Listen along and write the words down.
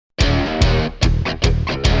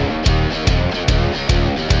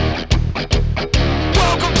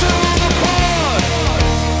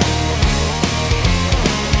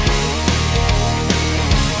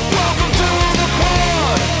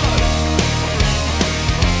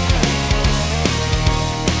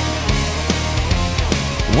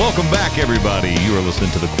Welcome back, everybody. You are listening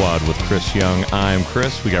to The Quad with Chris Young. I'm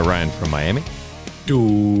Chris. We got Ryan from Miami.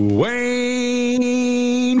 Dwayne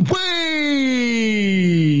Wade.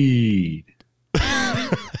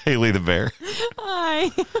 Haley the Bear. Hi.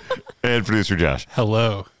 And producer Josh.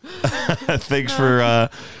 Hello. Thanks for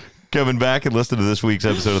coming back and listening to this week's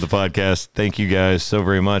episode of the podcast. Thank you guys so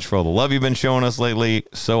very much for all the love you've been showing us lately.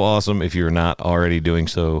 So awesome. If you're not already doing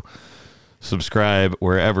so, subscribe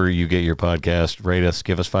wherever you get your podcast. Rate us.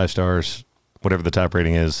 Give us 5 stars. Whatever the top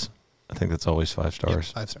rating is. I think that's always 5 stars.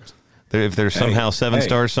 Yep, 5 stars. If there's somehow 7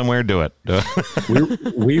 stars somewhere, do it.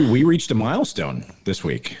 we reached a milestone this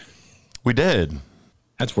week. We did.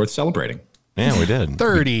 That's worth celebrating. Yeah, we did.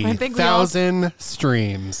 30,000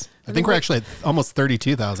 streams. I think we're actually at almost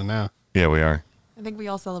 32,000 now. Yeah, we are. I think we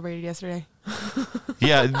all celebrated yesterday.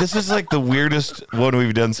 Yeah, this is like the weirdest one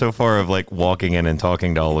we've done so far of like walking in and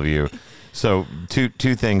talking to all of you. So two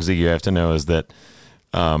things that you have to know is that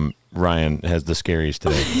Ryan has the scaries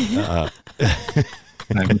today.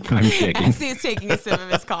 I'm shaking. As he's taking a sip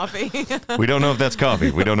of his coffee. We don't know if that's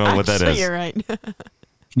coffee. We don't know what that is. You're right.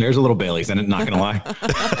 There's a little Bailey's in it, not going to lie.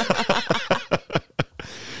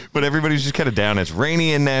 But everybody's just kind of down. It's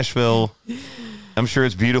rainy in Nashville. I'm sure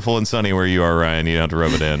it's beautiful and sunny where you are, Ryan. You don't have to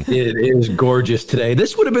rub it in. It is gorgeous today.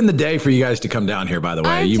 This would have been the day for you guys to come down here, by the way.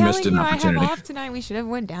 I'm you telling missed an you, opportunity. I have off tonight. We should have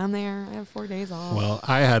went down there. I have 4 days off. Well,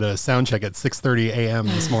 I had a sound check at 6:30 a.m.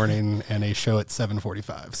 this morning and a show at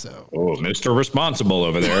 7:45. So, Oh, Mr. Responsible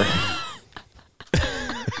over there.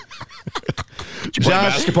 Did you play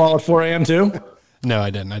basketball at 4 a.m. too? no, I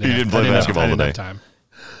didn't. You didn't play basketball I didn't today. have time.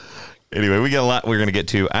 Anyway, we got a lot we're going to get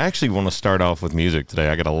to. I actually want to start off with music today.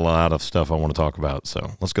 I got a lot of stuff I want to talk about.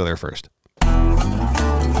 So let's go there first.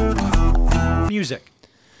 Music.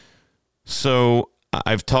 So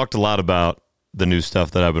I've talked a lot about the new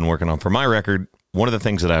stuff that I've been working on for my record. One of the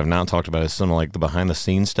things that I have not talked about is some of like the behind the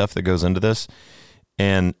scenes stuff that goes into this.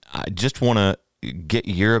 And I just want to get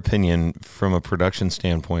your opinion from a production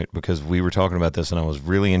standpoint because we were talking about this and I was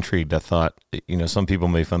really intrigued. I thought, some people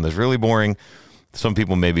may find this really boring. Some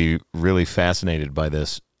people may be really fascinated by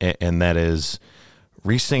this. And that is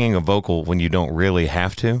re-singing a vocal when you don't really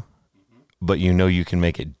have to, but you can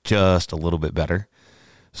make it just a little bit better.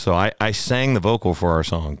 So I sang the vocal for our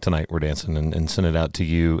song Tonight We're Dancing and sent it out to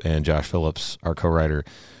you and Josh Phillips, our co-writer,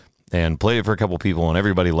 and played it for a couple people, and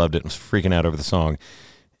everybody loved it and was freaking out over the song.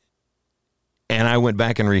 And I went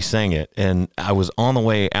back and re-sang it, and I was on the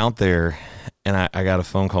way out there, and I got a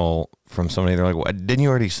phone call from somebody. They're like, well, didn't you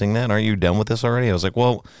already sing that? Aren't you done with this already? I was like,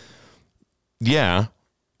 well, yeah,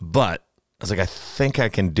 but I was like, I think I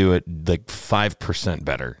can do it like 5%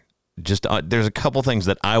 better. Just there's a couple things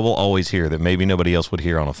that I will always hear that maybe nobody else would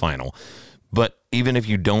hear on a final. But even if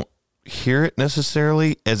you don't hear it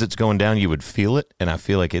necessarily as it's going down, you would feel it. And I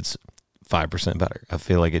feel like it's 5% better. I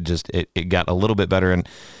feel like it got a little bit better. And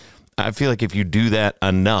I feel like if you do that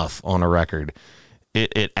enough on a record,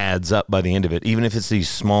 it adds up by the end of it. Even if it's these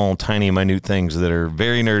small, tiny, minute things that are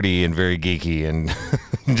very nerdy and very geeky and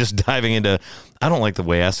just diving into, I don't like the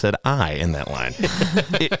way I said I in that line.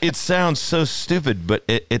 It sounds so stupid, but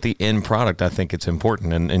at the end product, I think it's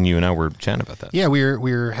important. And you and I were chatting about that. Yeah, we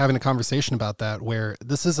were having a conversation about that where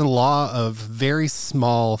this is a law of very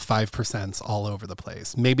small 5% all over the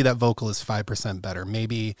place. Maybe that vocal is 5% better.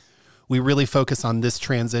 Maybe we really focus on this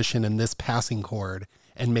transition and this passing chord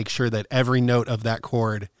and make sure that every note of that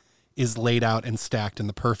chord is laid out and stacked in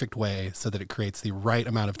the perfect way so that it creates the right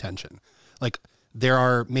amount of tension. Like there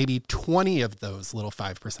are maybe 20 of those little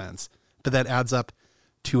 5%, but that adds up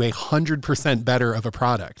to 100% better of a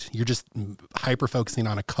product. You're just hyper focusing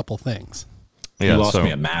on a couple things. You lost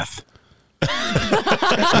me at math.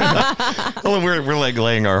 Well, we're like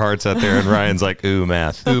laying our hearts out there, and Ryan's like, "Ooh,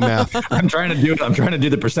 math, ooh, math." I'm trying to do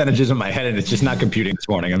the percentages in my head, and it's just not computing this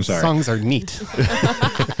morning. I'm sorry. Songs are neat.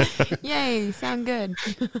 Yay, sound good.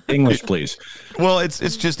 English, please. Well,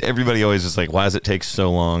 it's just everybody always is like, why does it take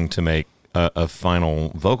so long to make a final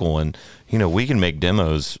vocal? And we can make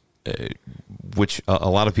demos, which a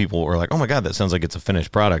lot of people are like, oh my God, that sounds like it's a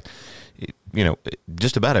finished product.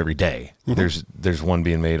 Just about every day. Mm-hmm. There's one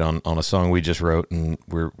being made on a song we just wrote, and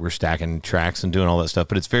we're stacking tracks and doing all that stuff,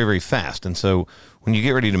 but it's very, very fast. And so when you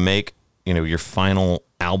get ready to make, your final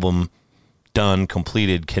album done,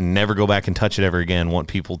 completed, can never go back and touch it ever again, want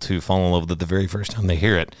people to fall in love with it the very first time they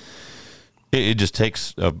hear it. It just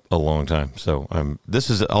takes a long time. So this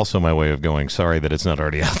is also my way of going, sorry that it's not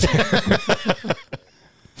already out there.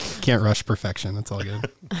 Can't rush perfection. That's all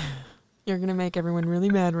good. You're going to make everyone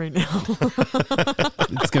really mad right now.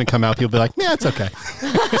 It's going to come out. People be like, yeah, it's okay.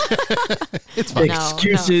 It's fine.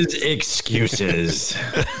 Excuses.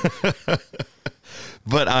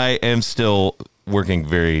 But I am still working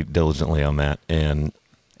very diligently on that, and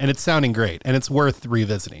it's sounding great, and it's worth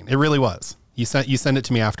revisiting. It really was. You sent it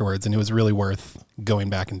to me afterwards, and it was really worth going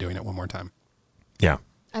back and doing it one more time. Yeah.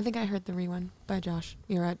 I think I heard the re-one by Josh.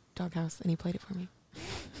 You were at Doghouse, and he played it for me.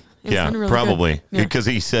 Yeah, really probably. Yeah. Because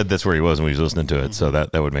he said that's where he was when he was listening to it, so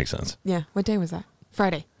that would make sense. Yeah. What day was that?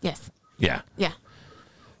 Friday. Yes. Yeah. Yeah.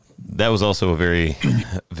 That was also a very,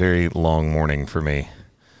 very long morning for me.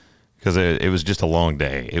 Because it was just a long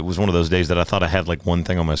day. It was one of those days that I thought I had like one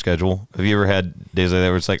thing on my schedule. Have you ever had days like that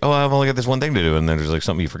where it's like, oh, I've only got this one thing to do, and then there's like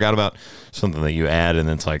something you forgot about, something that you add, and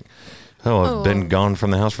then it's like, oh, I've been gone from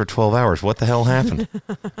the house for 12 hours. What the hell happened?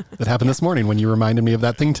 That happened this morning when you reminded me of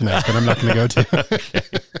that thing tonight that I'm not going to go to.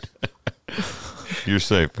 You're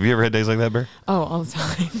safe. Have you ever had days like that, Bear? Oh, all the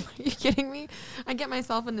time. Are you kidding me? I get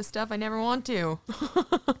myself into stuff I never want to.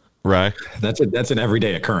 Right. That's an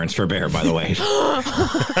everyday occurrence for Bear, by the way.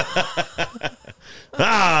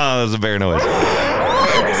 That was a bear noise.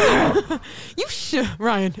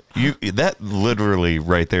 Ryan. That literally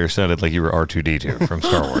right there sounded like you were R2-D2 from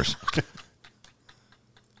Star Wars.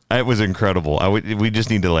 It was incredible. We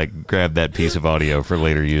just need to like grab that piece of audio for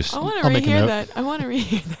later use. I want to rehear that. I want to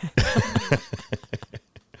rehear that.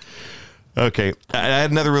 Okay. I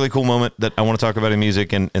had another really cool moment that I want to talk about in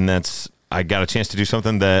music, and that's I got a chance to do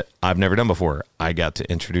something that I've never done before. I got to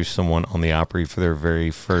introduce someone on the Opry for their very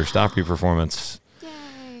first Opry performance.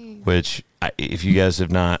 Yay. Which, if you guys have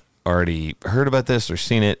not already heard about this or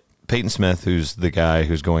seen it, Peyton Smith, who's the guy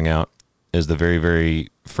who's going out, is the very, very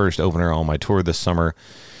first opener on my tour this summer.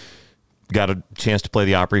 Got a chance to play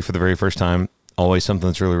the Opry for the very first time. Always something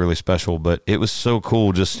that's really, really special. But it was so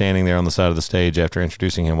cool just standing there on the side of the stage after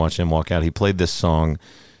introducing him, watching him walk out. He played this song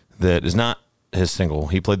that is not his single.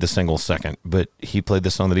 He played the single second, but he played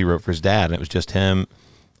the song that he wrote for his dad, and it was just him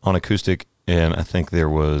on acoustic, and I think there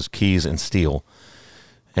was keys and steel.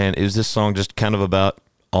 And it was this song just kind of about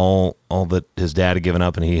all that his dad had given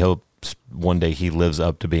up, and he hopes one day he lives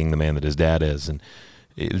up to being the man that his dad is. And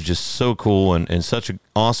it was just so cool and such an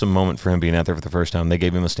awesome moment for him being out there for the first time. They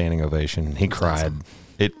gave him a standing ovation. He cried.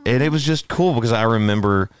 Awesome. It was just cool because I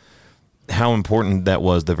remember how important that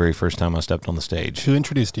was the very first time I stepped on the stage. Who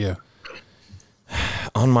introduced you?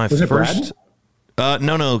 On my was first...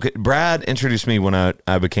 No. Brad introduced me when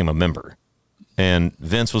I became a member. And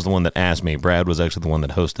Vince was the one that asked me. Brad was actually the one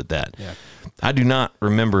that hosted that. Yeah. I do not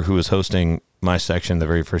remember who was hosting my section the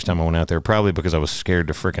very first time I went out there, probably because I was scared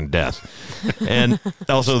to frickin' death. And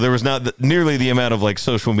also there was not nearly the amount of like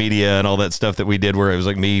social media and all that stuff that we did where it was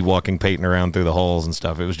like me walking Peyton around through the halls and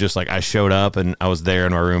stuff. It was just like I showed up and I was there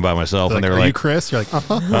in my room by myself. And they were like, "Are you Chris?" You're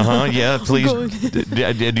like, yeah, please.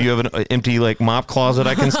 Do you have an empty like mop closet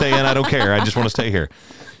I can stay in? I don't care. I just want to stay here.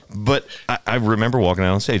 But I remember walking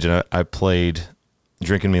out on stage and I played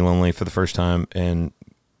Drinking Me Lonely for the first time, and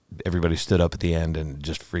everybody stood up at the end and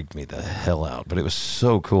just freaked me the hell out. But it was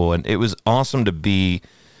so cool, and it was awesome to be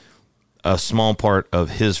a small part of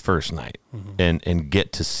his first night and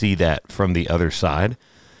get to see that from the other side.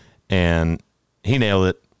 And he nailed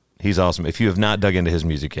it. He's awesome. If you have not dug into his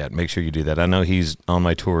music yet, make sure you do that. I know he's on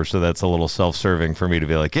my tour, so that's a little self-serving for me to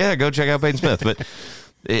be like, yeah, go check out Peyton Smith.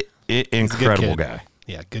 But incredible guy.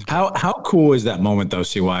 Yeah, good. How cool is that moment though,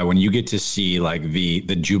 CY, when you get to see like the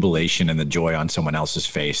jubilation and the joy on someone else's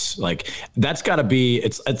face? Like that's got to be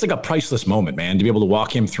it's like a priceless moment, man, to be able to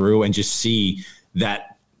walk him through and just see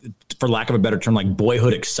that, for lack of a better term, like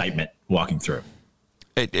boyhood excitement walking through.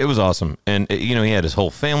 It was awesome, and he had his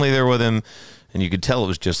whole family there with him, and you could tell it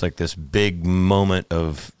was just like this big moment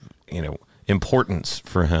of importance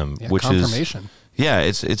for him, which confirmation.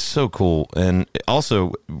 It's so cool. And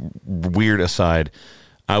also, weird aside,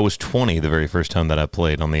 I was 20 the very first time that I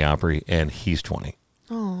played on the Opry, and he's 20.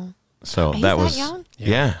 Oh. So He's that was young?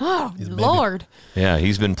 Yeah. Oh, Lord. Yeah,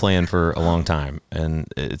 he's been playing for a long time, and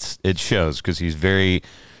it shows because he's very,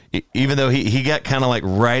 even though he got kind of like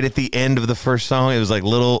right at the end of the first song, it was like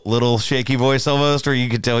little shaky voice almost, or you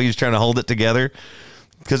could tell he was trying to hold it together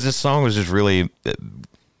because this song was just really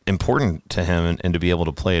important to him, and to be able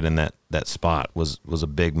to play it in that spot was a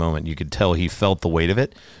big moment. You could tell he felt the weight of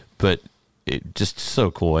it, but it just so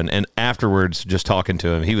cool. And afterwards, just talking to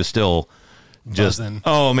him, he was still just buzzing.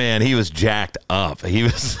 Oh man, he was jacked up. He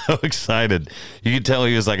was so excited. You could tell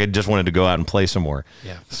he was like, I just wanted to go out and play some more.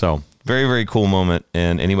 Yeah. So very, very cool moment.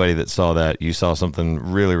 And anybody that saw that, you saw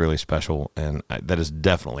something really, really special. And that is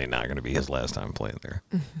definitely not going to be his last time playing there.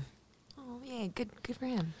 Oh yeah, good for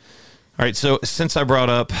him. All right, so since I brought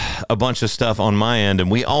up a bunch of stuff on my end,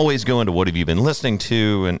 and we always go into what have you been listening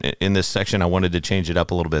to, and in this section, I wanted to change it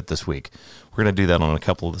up a little bit this week. We're going to do that on a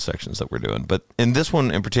couple of the sections that we're doing. But in this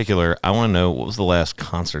one in particular, I want to know, what was the last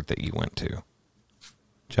concert that you went to?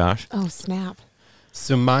 Josh? Oh, snap.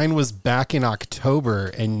 So mine was back in October,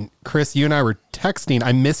 and Chris, you and I were texting.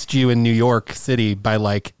 I missed you in New York City by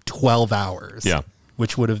like 12 hours. Yeah.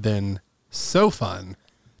 Which would have been so fun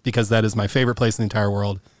because that is my favorite place in the entire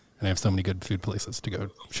world. And I have so many good food places to go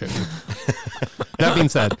show you. That being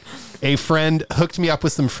said, a friend hooked me up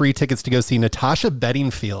with some free tickets to go see Natasha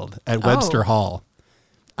Bedingfield at Webster Hall.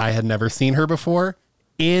 I had never seen her before.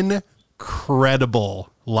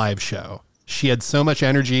 Incredible live show. She had so much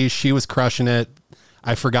energy. She was crushing it.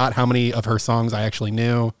 I forgot how many of her songs I actually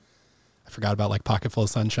knew. I forgot about like Pocket Full of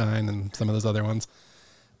Sunshine and some of those other ones.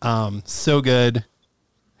 So good.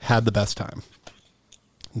 Had the best time.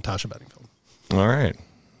 Natasha Bedingfield. All right.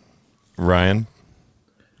 Ryan?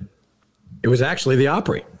 It was actually the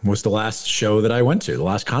Opry was the last show that I went to, the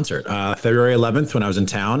last concert. February 11th when I was in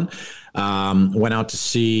town. Went out to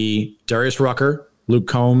see Darius Rucker, Luke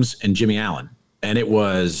Combs, and Jimmy Allen. And it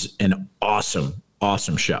was an awesome,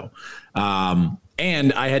 awesome show.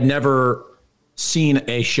 And I had never seen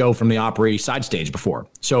a show from the Opry side stage before.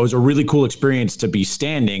 So it was a really cool experience to be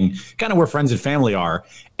standing kind of where friends and family are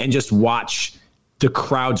and just watch the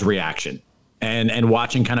crowd's reaction and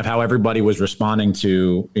watching kind of how everybody was responding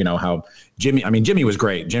to, how Jimmy was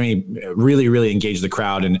great. Jimmy really, really engaged the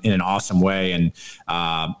crowd in an awesome way. And,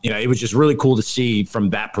 it was just really cool to see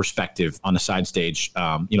from that perspective on the side stage,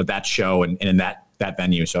 that show and in that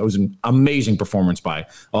venue. So it was an amazing performance by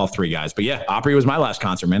all three guys. But yeah, Opry was my last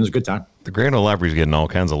concert, man. It was a good time. The Grand Ole Opry's getting all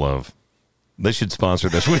kinds of love. They should sponsor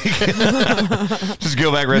this week. Just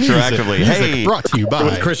go back retroactively. Music brought to you by.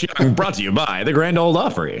 With Chris Young, brought to you by the Grand Ole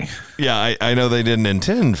Opry. Yeah, I know they didn't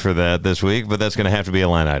intend for that this week, but that's going to have to be a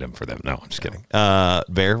line item for them. No, I'm just kidding.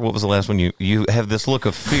 Bear, what was the last one? You have this look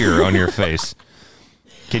of fear on your face.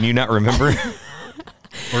 Can you not remember?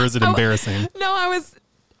 Or is it embarrassing? No, I was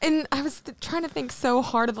trying to think so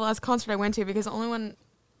hard of the last concert I went to because the only one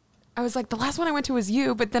I was like, the last one I went to was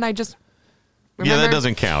you, but then I just remembered. Yeah, that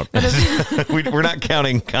doesn't count. We're not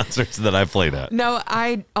counting concerts that I played at. No,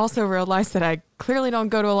 I also realized that I clearly don't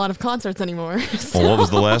go to a lot of concerts anymore. So Well, what was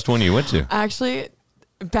the last one you went to? actually,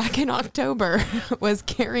 back in October was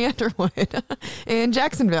Carrie Underwood in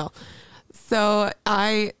Jacksonville. So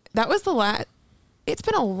that was the last. It's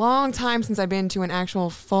been a long time since I've been to an actual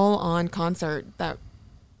full-on concert that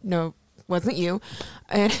wasn't you.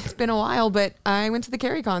 And it's been a while, but I went to the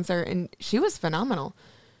Carrie concert and she was phenomenal.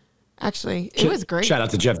 Actually, it was great. Shout out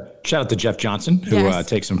to Jeff Johnson, who Yes.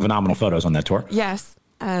 takes some phenomenal photos on that tour. Yes.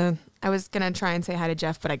 I was going to try and say hi to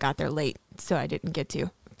Jeff, but I got there late, so I didn't get to.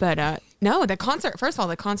 But no, the concert, first of all,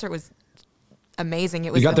 the concert was amazing.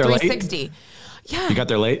 It was You got there late? 360. Yeah. You got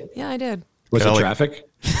there late? Yeah, I did. Was Kinda it like- traffic?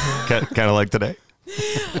 Kind of like today.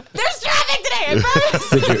 There's traffic today, I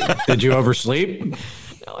promise. Did you oversleep?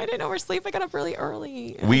 No, I didn't oversleep. I got up really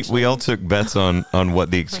early. We all took bets on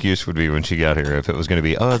what the excuse would be when she got here. If it was going to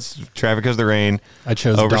be, it's traffic because of the rain. I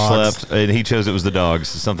chose overslept, dogs. and he chose it was the dogs.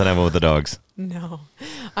 Something happened with the dogs. No,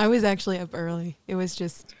 I was actually up early. It was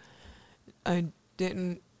just, there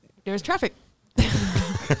was traffic. See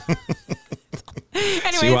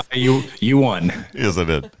why you won. Yes, I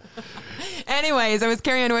did. Anyways, it was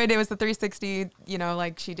Carrie Underwood. It was the 360,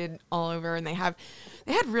 like she did all over, and they had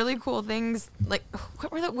really cool things. Like,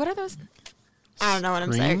 what are those? I don't know what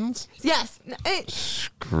I'm saying. Screens? Yes.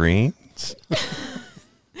 Screens?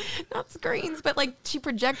 Not screens, but like she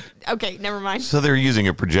okay, never mind. So they're using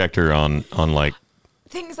a projector on like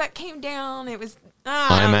Things that came down. It was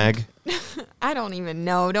iMag? I don't even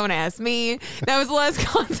know. Don't ask me. That was the last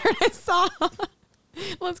concert I saw.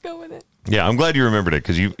 Let's go with it. Yeah, I'm glad you remembered it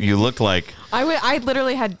because you looked like I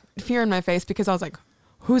literally had fear in my face because I was like,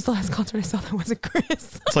 who's the last concert I saw that wasn't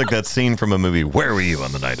Chris? it's like that scene from a movie. Where were you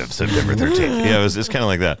on the night of September 13th? Yeah, it's kind of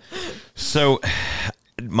like that. So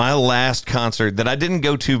my last concert that I didn't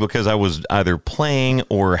go to because I was either playing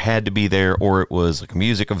or had to be there or it was like a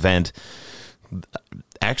music event.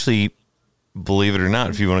 Actually, believe it or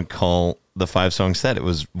not, if you want to call the 5-song set, it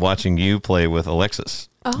was watching you play with Alexis.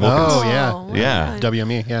 Oh, yeah. Yeah.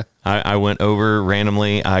 WME, yeah. I went over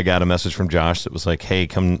randomly. I got a message from Josh that was like, hey,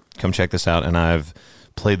 come check this out. And I've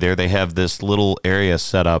played there. They have this little area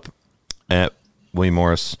set up at William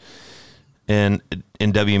Morris and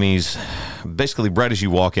in WME's, basically right as you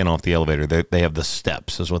walk in off the elevator, they have the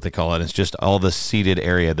steps is what they call it. It's just all the seated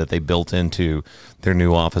area that they built into their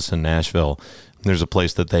new office in Nashville. There's a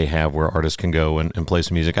place that they have where artists can go and play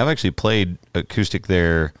some music. I've actually played acoustic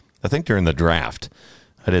there, I think during the draft.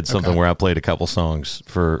 I did something where I played a couple songs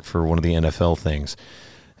for one of the NFL things.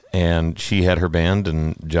 And she had her band,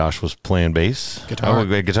 and Josh was playing bass. Guitar. Oh,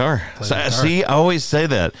 guitar. So, guitar. see, I always say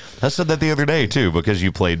that. I said that the other day, too, because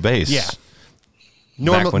you played bass. Yeah.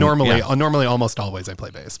 Normally, almost always I play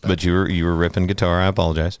bass. But you were ripping guitar. I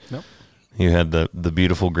apologize. Nope. You had the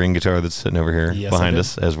beautiful green guitar that's sitting over here behind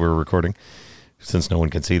us as we're recording. Since no one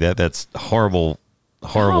can see that, that's horrible.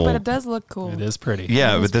 Oh, but it does look cool. It is pretty.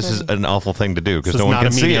 Yeah, but this is an awful thing to do because no one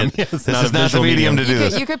can see it. Yeah, this is not the medium to do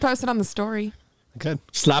this. You could post it on the story. Good.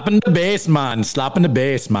 Slapping the bass, man. Slapping the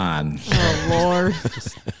bass, man. Oh, Lord.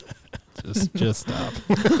 Just stop.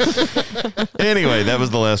 Anyway, that was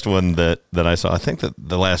the last one that I saw. I think that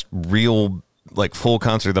the last real full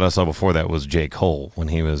concert that I saw before that was J. Cole when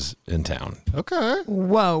he was in town. Okay.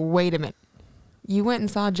 Whoa, wait a minute. You went and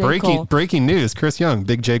saw J. Cole. Breaking news. Chris Young,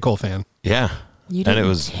 big J. Cole fan. Yeah. You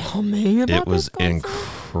didn't tell me about it was this concert?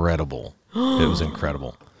 incredible. It was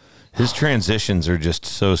incredible. His transitions are just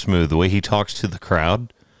so smooth. The way he talks to the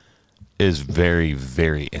crowd is very,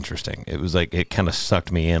 very interesting. It was it kind of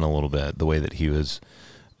sucked me in a little bit, the way that he was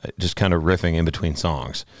just kind of riffing in between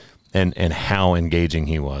songs and how engaging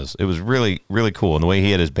he was. It was really, really cool. And the way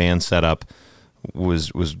he had his band set up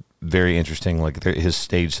was very interesting. His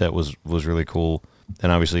stage set was really cool. And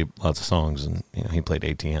obviously lots of songs, and he played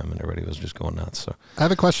ATM, and everybody was just going nuts. So I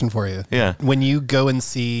have a question for you. Yeah. When you go and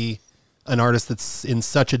see an artist that's in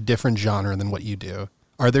such a different genre than what you do,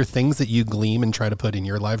 are there things that you glean and try to put in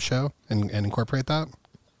your live show and incorporate that?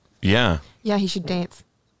 Yeah. Yeah, he should dance.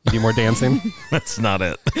 You do more dancing? That's not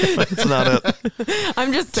it. That's not it.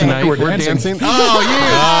 I'm just saying. Tonight we're dancing. Oh,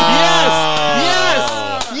 yes!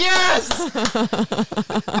 Yes!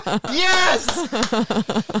 Yes!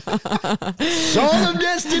 Song of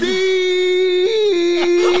Destiny!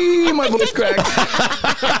 My voice cracked.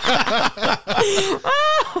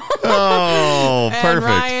 Oh, And perfect.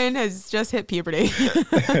 Ryan has just hit puberty.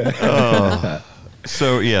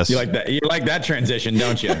 So, yes. You like that? You like that transition,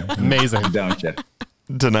 don't you? Amazing. Don't you?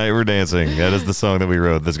 Tonight We're Dancing. That is the song that we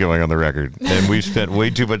wrote that's going on the record. And we've spent way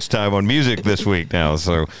too much time on music this week now,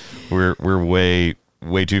 so we're way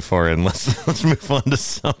too far in. Let's move on to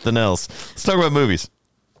something else. Let's talk about movies.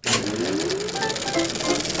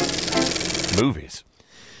 Movies.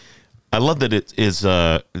 I love that it is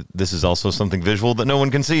this is also something visual that no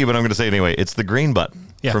one can see, but I'm going to say it anyway. It's the green button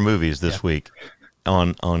for movies this week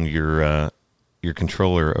on your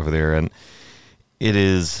controller over there, and it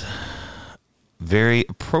is very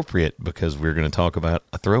appropriate because we're going to talk about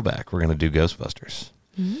a throwback. We're going to do Ghostbusters.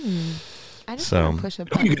 I just want to push a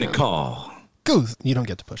button. Who you gonna call? Go. You don't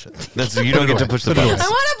get to push it. You don't get to push the button. I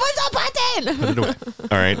want to push a button. Put it away.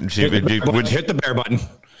 All right. Hit the bear button.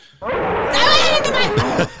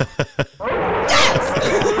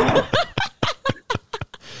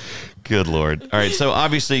 Good Lord. All right. So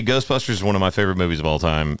obviously Ghostbusters is one of my favorite movies of all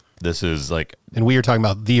time. This is and we are talking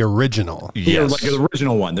about the original. yes. The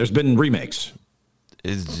original one. There's been remakes.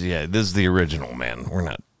 This is the original, man. We're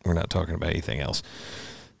not talking about anything else.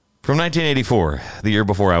 From 1984, the year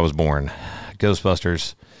before I was born,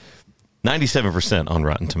 Ghostbusters, 97% on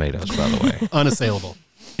Rotten Tomatoes, by the way. Unassailable.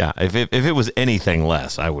 Yeah, if it was anything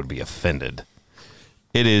less, I would be offended.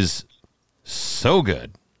 It is so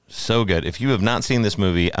good. So good. If you have not seen this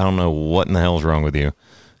movie, I don't know what in the hell is wrong with you.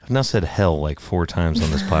 I've now said hell 4 times on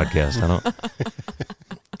this podcast. I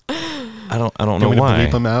don't know why. To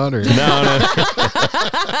bleep them out or No.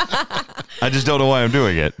 I just don't know why I'm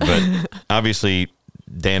doing it. But obviously,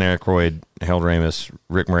 Dan Aykroyd, Harold Ramis,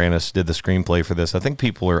 Rick Moranis did the screenplay for this. I think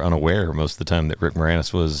people are unaware most of the time that Rick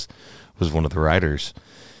Moranis was one of the writers.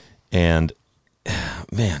 And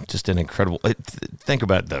man, just an incredible. Think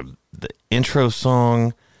about the intro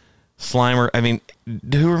song, Slimer. I mean,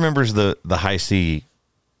 who remembers the High C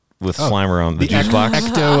with Slimer on the juice box?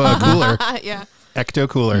 Ecto cooler. Yeah. Ecto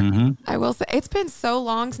cooler. Mm-hmm. I will say it's been so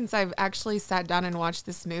long since I've actually sat down and watched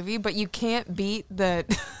this movie, but you can't beat the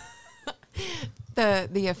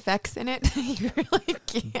effects in it. You really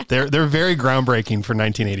can't. They're very groundbreaking for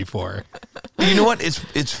 1984. You know what?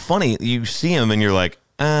 It's funny. You see them and you're like,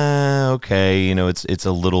 okay. It's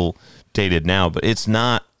a little dated now, but it's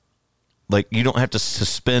not you don't have to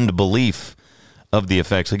suspend belief of the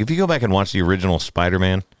effects. If you go back and watch the original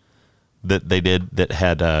Spider-Man that they did that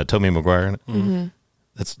had Tobey Maguire in it. Mm-hmm.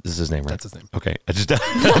 This is his name, right? That's his name. Okay. I just had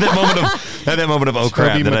that moment of oh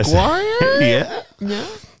crap Tobey that Maguire? I said. Yeah.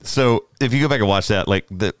 So if you go back and watch that,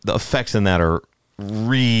 the effects in that are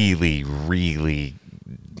really, really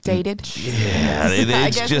Dated. yeah. I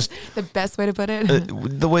It's guess just the best way to put it.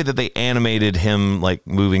 the way that they animated him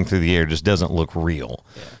moving through the air just doesn't look real.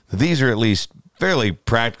 Yeah. These are at least fairly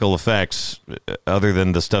practical effects, other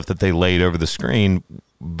than the stuff that they laid over the screen.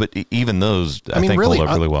 But even those, I think, hold up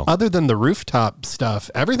really well. Other than the rooftop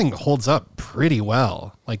stuff, everything holds up pretty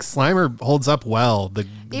well. Slimer holds up well. The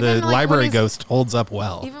library ghost holds up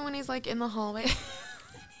well. Even when he's in the hallway.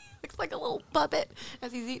 looks like a little puppet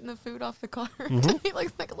as he's eating the food off the cart. He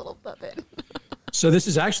looks like a little puppet. So this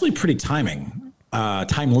is actually pretty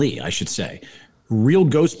timely, I should say. Real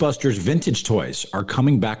Ghostbusters vintage toys are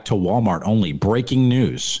coming back to Walmart only. Breaking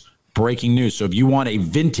news. So if you want a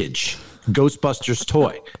vintage Ghostbusters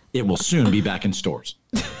toy, it will soon be back in stores.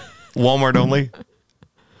 Walmart only?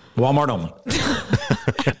 Walmart only.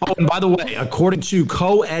 Oh, and by the way, according to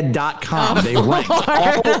coed.com, they ranked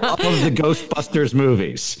all of the Ghostbusters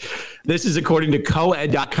movies. This is according to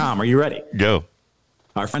coed.com. Are you ready? Go.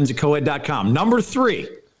 Our friends at coed.com. Number 3,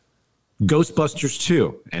 Ghostbusters 2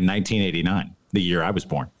 in 1989, the year I was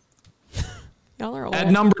born. Y'all are old.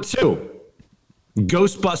 At number 2,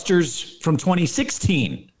 Ghostbusters from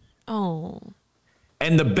 2016. Oh.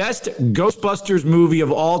 And the best Ghostbusters movie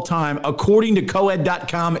of all time, according to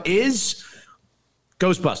coed.com, is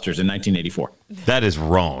Ghostbusters in 1984. That is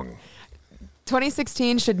wrong.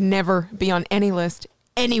 2016 should never be on any list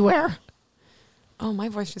anywhere. Oh, my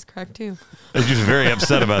voice just cracked too. I'm just very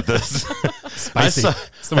upset about this. Spicy.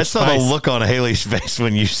 I saw the look on Haley's face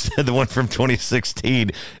when you said the one from 2016,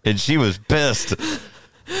 and she was pissed.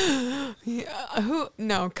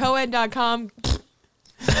 No, coed.com.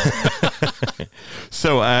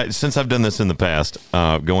 So since I've done this in the past,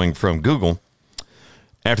 going from Google,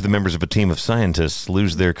 after the members of a team of scientists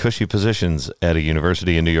lose their cushy positions at a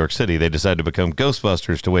university in New York City, they decide to become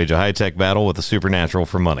Ghostbusters to wage a high-tech battle with the supernatural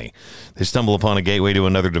for money. They stumble upon a gateway to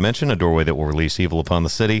another dimension, a doorway that will release evil upon the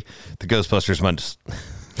city. The Ghostbusters must...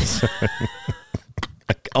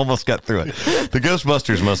 I almost got through it. The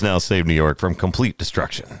Ghostbusters must now save New York from complete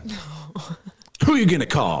destruction. Who are you going to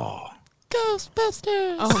call?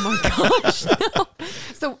 Ghostbusters. Oh my gosh. No.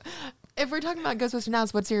 So if we're talking about Ghostbusters now,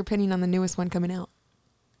 what's your opinion on the newest one coming out?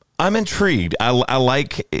 I'm intrigued. I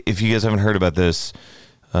like, if you guys haven't heard about this,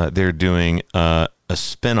 they're doing a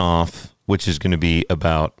spinoff, which is going to be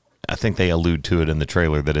about, I think they allude to it in the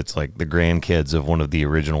trailer, that it's like the grandkids of one of the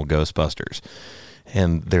original Ghostbusters.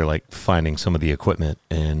 And they're like finding some of the equipment,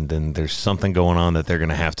 and then there's something going on that they're going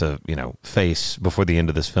to have to, face before the end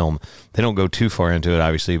of this film. They don't go too far into it,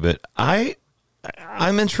 obviously, but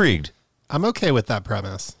I'm intrigued. I'm okay with that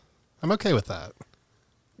premise. I'm okay with that.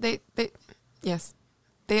 Yes.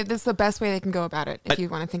 This is the best way they can go about it, if you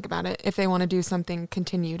want to think about it, if they want to do something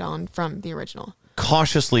continued on from the original.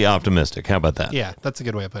 Cautiously optimistic. How about that? Yeah, that's a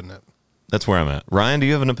good way of putting it. That's where I'm at. Ryan, do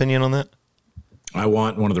you have an opinion on that? I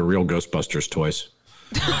want one of the real Ghostbusters toys.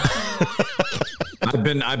 I've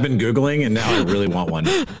been Googling, and now I really want one.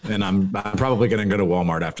 And I'm probably going to go to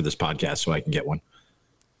Walmart after this podcast so I can get one.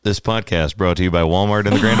 This podcast brought to you by Walmart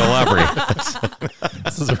and the Grand Ole Opry.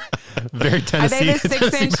 This is very Tennessee. Are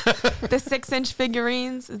they the 6-inch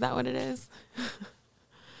figurines? Is that what it is?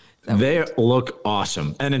 They look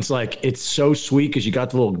awesome. And it's so sweet because you got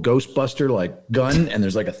the little Ghostbuster gun, and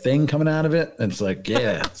there's a thing coming out of it. And it's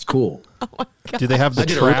it's cool. Oh my God. Do they have the I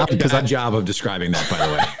did trap? a really bad job of describing that, by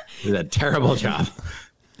the way. I did a terrible job.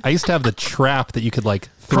 I used to have the trap that you could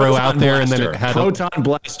throw out there, blaster. and then it had Proton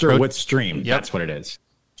blaster with stream. Yep. That's what it is.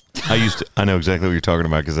 I know exactly what you're talking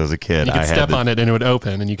about because as a kid, you could step on it and it would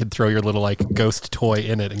open, and you could throw your little ghost toy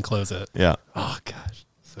in it and close it. Yeah. Oh gosh,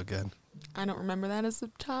 so good. I don't remember that as a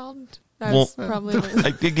child. That's probably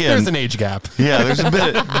again. There's an age gap. Yeah, there's a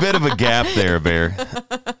bit of a gap there, Bear.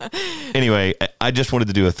 Anyway, I just wanted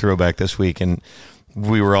to do a throwback this week, and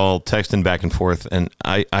we were all texting back and forth, and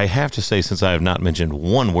I have to say, since I have not mentioned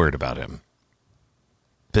one word about him,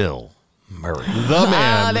 Bill Murray. The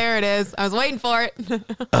man. Ah, there it is. I was waiting for it.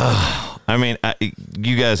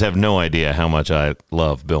 You guys have no idea how much I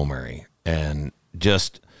love Bill Murray, and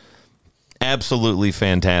just absolutely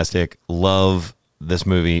fantastic. Love this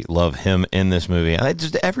movie. Love him in this movie.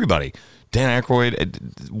 Just everybody. Dan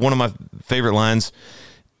Aykroyd, one of my favorite lines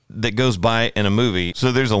that goes by in a movie.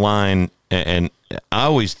 So there's a line, and I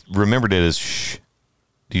always remembered it as, shh,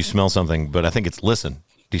 do you smell something? But I think it's listen.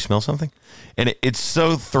 Do you smell something? And it's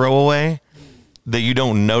so throwaway that you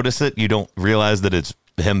don't notice it. You don't realize that it's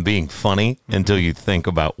him being funny until you think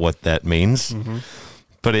about what that means. Mm-hmm.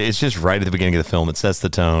 But it's just right at the beginning of the film. It sets the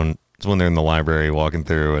tone. It's when they're in the library walking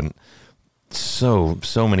through, and so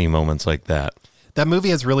many moments like that. That movie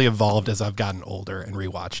has really evolved as I've gotten older and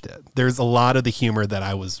rewatched it. There's a lot of the humor that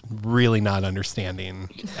I was really not understanding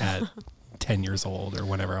at 10 years old or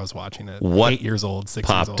whenever I was watching it. What 8 years old, 6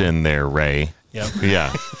 years old. Popped in there, Ray. Yep.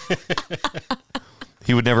 Yeah.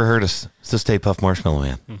 He would never hurt us. It's the Stay Puft Marshmallow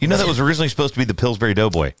Man. You know that was originally supposed to be the Pillsbury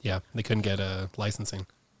Doughboy. Yeah, they couldn't get licensing.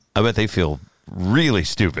 I bet they feel really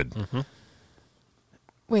stupid. Mm-hmm.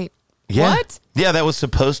 Wait, yeah. what? Yeah, that was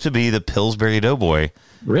supposed to be the Pillsbury Doughboy.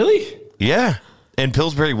 Really? Yeah. And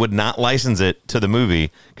Pillsbury would not license it to the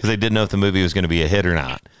movie because they didn't know if the movie was going to be a hit or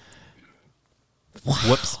not.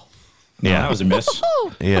 Whoops. Yeah, that was a miss.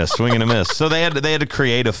 Yeah, swing and a miss. So they had to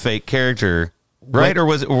create a fake character, right? Or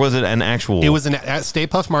was it an actual? It was Stay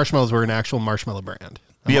Puft Marshmallows were an actual marshmallow brand.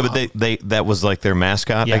 Yeah, but they that was like their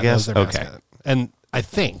mascot, Yeah, I guess. that was Okay. their mascot. And I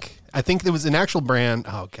think there was an actual brand.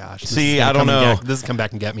 Oh gosh. See, I don't know. This is come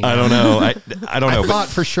back and get me. I don't know. I don't know. I thought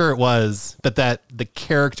for sure it was, but that the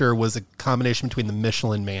character was a combination between the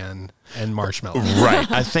Michelin Man and Marshmallow. Right.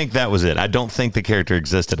 I think that was it. I don't think the character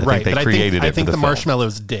existed. I think they created it. I think for the film.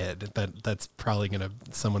 Marshmallows did, but that's probably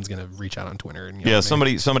someone's gonna reach out on Twitter and Yeah,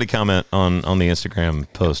 somebody comment on the Instagram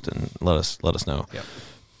post and let us know. Yep.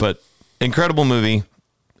 But incredible movie.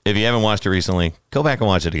 If you haven't watched it recently, go back and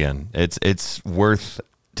watch it again. It's worth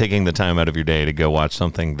taking the time out of your day to go watch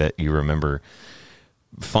something that you remember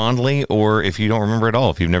fondly, or if you don't remember at all,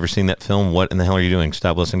 if you've never seen that film, what in the hell are you doing?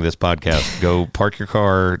 Stop listening to this podcast. Go park your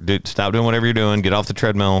car. Stop doing whatever you're doing. Get off the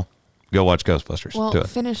treadmill. Go watch Ghostbusters. Well, Do it.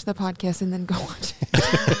 finish the podcast and then go watch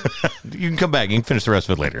it. You can come back. You can finish the rest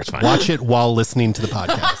of it later. It's fine. Watch it while listening to the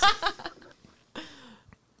podcast.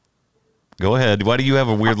 Go ahead. Why do you have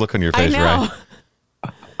a weird look on your face, I know.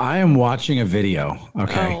 right? I am watching a video,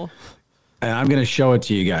 okay? Oh. And I'm going to show it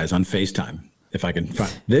to you guys on FaceTime if I can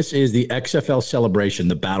find. This is the XFL celebration,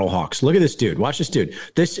 the Battle Hawks. Look at this dude. Watch this dude.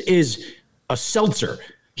 This is a seltzer.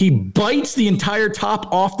 He bites the entire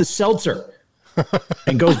top off the seltzer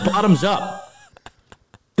and goes bottoms up.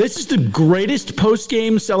 This is the greatest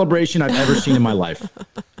post-game celebration I've ever seen in my life.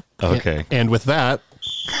 Okay. And with that,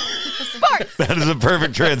 That is a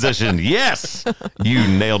perfect transition. Yes. You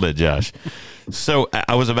nailed it, Josh. So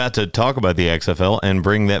I was about to talk about the XFL and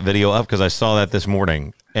bring that video up because I saw that this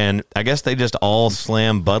morning. And I guess they just all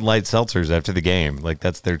slam Bud Light seltzers after the game. Like,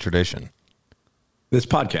 that's their tradition. This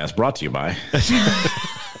podcast brought to you by...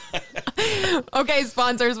 Okay,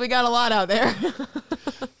 sponsors, we got a lot out there.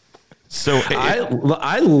 So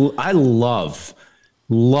I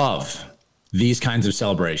love these kinds of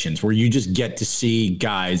celebrations where you just get to see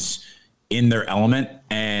guys in their element,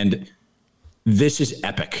 and this is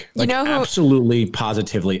epic. Like, know who- absolutely,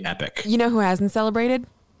 positively epic. You know who hasn't celebrated?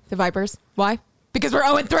 The Vipers. Why? Because we're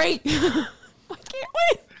 0-3. I can't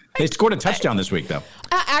wait. They scored a touchdown this week, though.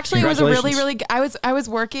 Actually, it was a really, Congratulations. really. I was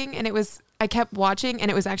working, and I kept watching, and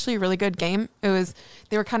it was actually a really good game.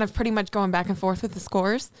 They were kind of pretty much going back and forth with the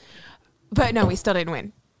scores, but no, we still didn't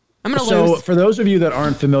win. I'm gonna So, lose. for those of you that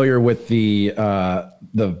aren't familiar with the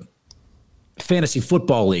fantasy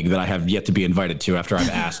football league that I have yet to be invited to after I've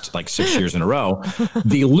asked like 6 years in a row,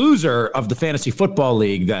 the loser of the fantasy football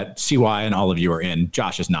league that CY and all of you are in,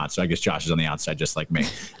 Josh is not, so I guess Josh is on the outside just like me.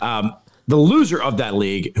 The loser of that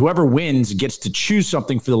league, whoever wins, gets to choose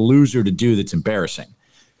something for the loser to do that's embarrassing.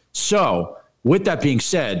 So, with that being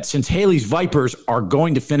said, since Haley's Vipers are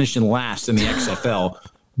going to finish in last in the XFL,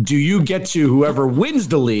 do you get to, whoever wins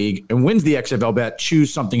the league and wins the XFL bet,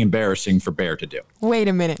 choose something embarrassing for Bear to do? Wait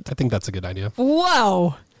a minute. I think that's a good idea.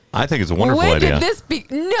 Whoa. I think it's a wonderful When idea. did this be?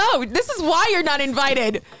 No, this is why you're not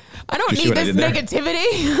invited. I don't You see need what I this did there?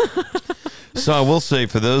 negativity. So I will say,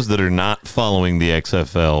 for those that are not following the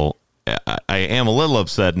XFL, I am a little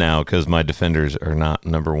upset now because my Defenders are not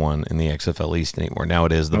number one in the XFL East anymore. Now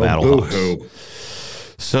it is the Battlehawks. boo-hoo.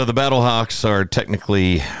 So the Battlehawks are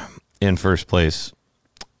technically in first place,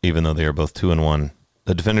 even though they are both 2-1.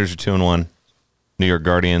 The Defenders are 2-1. New York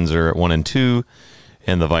Guardians are at 1-2,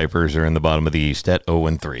 and the Vipers are in the bottom of the East at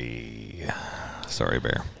 0-3. Sorry,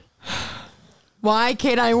 Bear. Why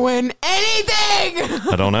can't I win anything?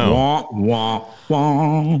 I don't know. Wah, wah,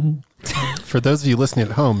 wah. For those of you listening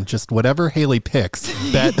at home, just whatever Haley picks,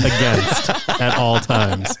 bet against at all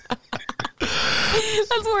times.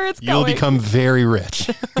 That's where it's You'll going. become very rich.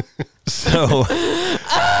 So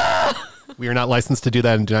We are not licensed to do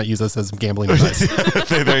that and do not use us as gambling advice.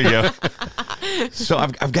 there you go. So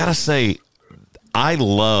I've got to say, I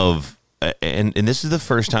love, and this is the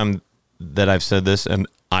first time that I've said this, and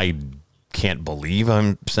I can't believe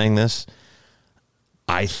I'm saying this.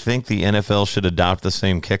 I think the NFL should adopt the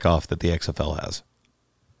same kickoff that the XFL has.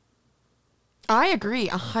 I agree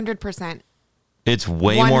 100%. It's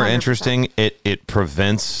way more 100%. interesting. It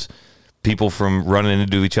prevents people from running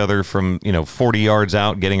into each other from 40 yards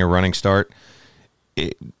out, getting a running start.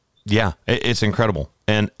 It's incredible,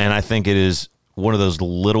 and I think it is one of those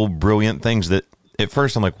little brilliant things that at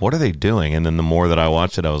first I'm like, what are they doing? And then the more that I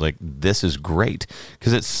watched it, I was like, this is great,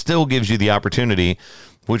 because it still gives you the opportunity,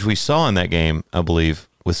 which we saw in that game, I believe,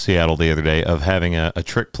 with Seattle the other day, of having a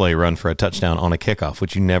trick play run for a touchdown on a kickoff,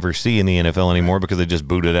 which you never see in the NFL anymore because they just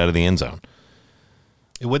boot it out of the end zone.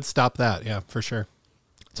 It would stop that, yeah, for sure.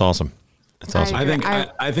 It's awesome. It's awesome.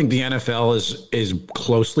 I think the NFL is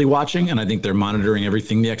closely watching, and I think they're monitoring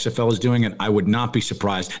everything the XFL is doing. And I would not be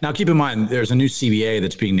surprised. Now, keep in mind, there's a new CBA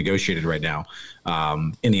that's being negotiated right now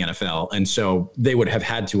in the NFL, and so they would have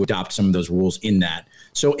had to adopt some of those rules in that.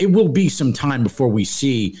 So it will be some time before we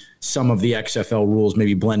see some of the XFL rules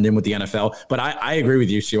maybe blend in with the NFL. But I agree with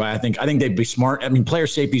you, CY. I think they'd be smart. I mean, player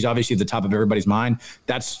safety is obviously at the top of everybody's mind.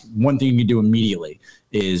 That's one thing you do immediately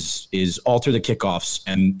is alter the kickoffs,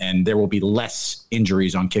 and there will be less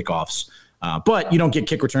injuries on kickoffs. But you don't get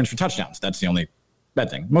kick returns for touchdowns. That's the only bad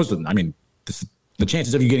thing. Most of them, I mean, the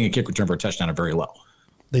chances of you getting a kick return for a touchdown are very low.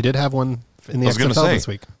 They did have one in the XFL this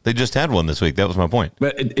week. They just had one this week. That was my point.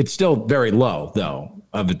 But it's still very low, though,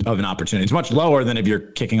 of an opportunity. It's much lower than if you're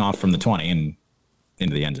kicking off from the 20 and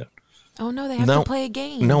into the end zone. Oh no, they have to play a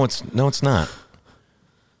game. No, it's not.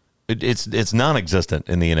 It's non-existent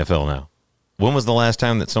in the NFL now. When was the last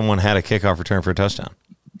time that someone had a kickoff return for a touchdown?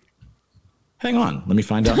 Hang on, let me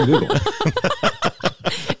find out on Google.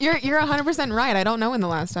 You're 100% right. I don't know when the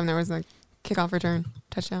last time there was a kickoff return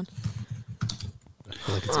touchdown.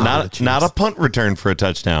 Not a punt return for a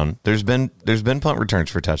touchdown. There's been punt returns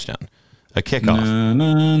for a touchdown. A kickoff.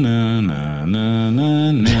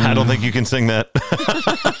 I don't think you can sing that.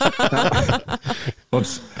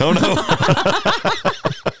 Whoops. Oh no.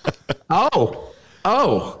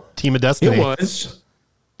 Oh. Team of Destiny. It was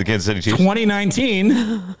the Kansas City Chiefs.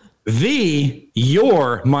 2019.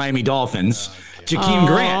 Your Miami Dolphins. Jakeem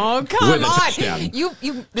Grant with a touchdown.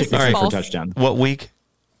 This is right false. for touchdown. What week?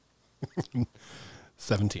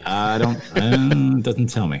 17. Doesn't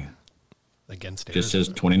tell me. Against It just says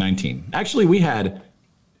 2019. Actually, we had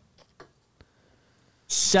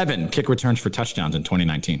 7 kick returns for touchdowns in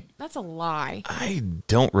 2019. That's a lie. I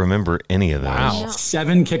don't remember any of those. Wow.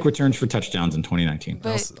 7 kick returns for touchdowns in 2019.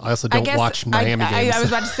 But I also don't watch Miami games. I was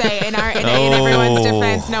about to say, in everyone's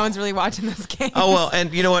defense, no one's really watching those games. Oh well,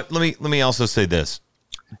 and you know what? Let me also say this.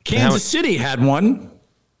 Kansas City had one.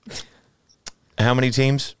 How many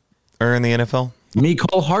teams are in the NFL?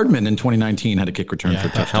 Mecole Hardman in 2019 had a kick return for a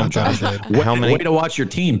touchdown. How many? Way to watch your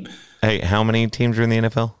team. Hey, how many teams are in the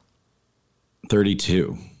NFL?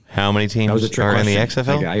 32. How many teams are in the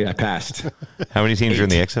XFL? I passed. How many teams are in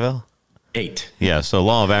the XFL? 8. Yeah, so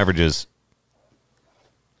law of averages.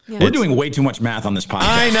 Yeah. We're doing way too much math on this podcast.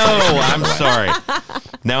 I know. I'm sorry.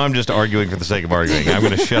 Now I'm just arguing for the sake of arguing. I'm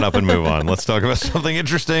going to shut up and move on. Let's talk about something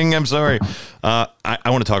interesting. I'm sorry. I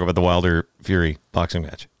want to talk about the Wilder Fury boxing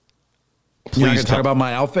match. You're not going to talk about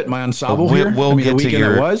my outfit, my ensemble here? We'll get to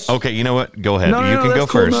your... Was? Okay, you know what? Go ahead. No, you can go cool.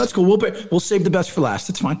 first. No, that's cool. We'll save the best for last.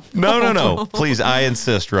 It's fine. No. Please, I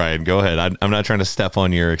insist, Ryan. Go ahead. I'm not trying to step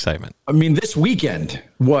on your excitement. I mean, this weekend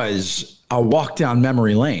was a walk down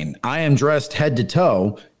memory lane. I am dressed head to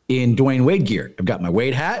toe in Dwayne Wade gear. I've got my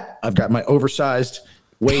Wade hat. I've got my oversized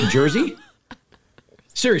Wade jersey.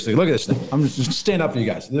 Seriously, look at this thing. I'm just stand up for you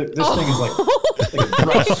guys. This thing is like a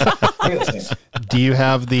dress. Look at this thing. Do you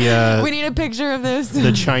have the? We need a picture of this.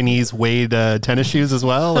 The Chinese Wade tennis shoes as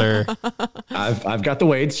well, or? I've got the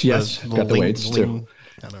Wades. Yes, I've got the Wades too.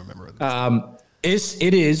 I don't remember.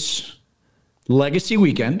 It is Legacy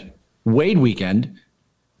Weekend, Wade Weekend.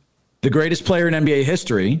 The greatest player in NBA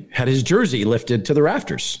history had his jersey lifted to the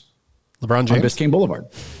rafters. LeBron James. On Biscayne Boulevard.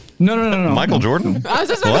 No. Michael Jordan? I was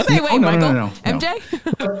just about to say, wait, Michael? No. MJ?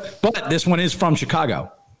 But this one is from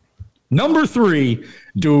Chicago. Number 3,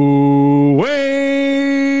 Dwayne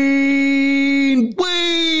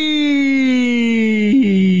Wade.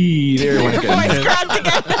 There we go. Voice cracked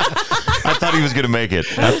again. I thought he was going to make it.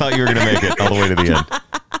 I thought you were going to make it all the way to the end.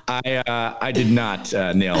 I did not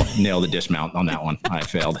nail the dismount on that one. I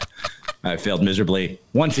failed miserably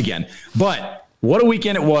once again. But what a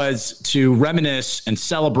weekend it was to reminisce and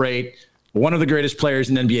celebrate one of the greatest players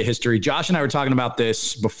in NBA history. Josh and I were talking about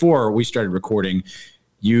this before we started recording.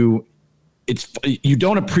 You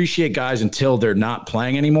don't appreciate guys until they're not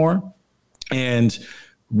playing anymore. And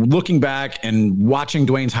looking back and watching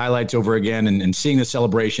Dwayne's highlights over again and seeing the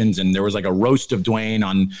celebrations, and there was like a roast of Dwayne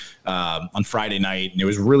on Friday night, and it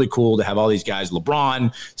was really cool to have all these guys.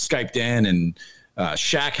 LeBron Skyped in, and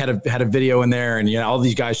Shaq had a video in there, and all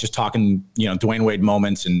these guys just talking, Dwayne Wade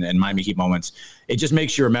moments and Miami Heat moments. It just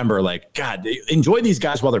makes you remember, like, God, enjoy these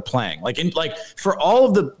guys while they're playing. Like for all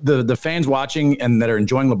of the fans watching and that are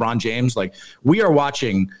enjoying LeBron James, like, we are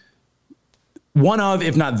watching one of,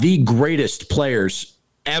 if not the greatest players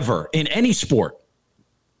ever in any sport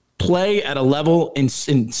play at a level in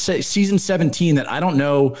season 17 that I don't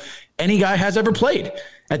know any guy has ever played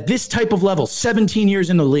at this type of level, 17 years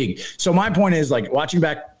in the league. So my point is, like, watching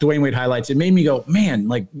back Dwayne Wade highlights, it made me go, man,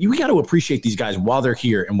 like, we got to appreciate these guys while they're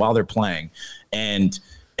here and while they're playing, and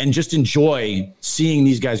just enjoy seeing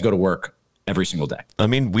these guys go to work every single day. I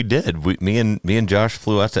mean, we did. Me and Josh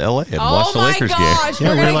flew out to LA and watched the Lakers game. Oh my gosh, we're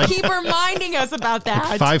we're gonna like- keep reminding us about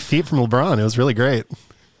that. 5 feet from LeBron. It was really great.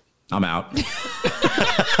 I'm out.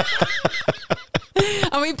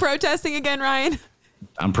 Are we protesting again, Ryan?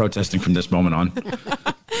 I'm protesting from this moment on.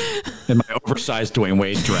 In my oversized Dwayne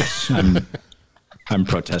Wade dress, I'm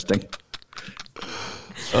protesting.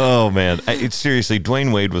 Oh man, it's seriously,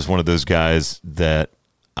 Dwayne Wade was one of those guys that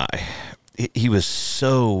he was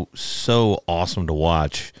so awesome to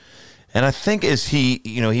watch. And I think as he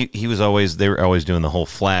was always, they were always doing the whole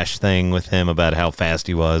flash thing with him about how fast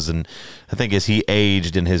he was. And I think as he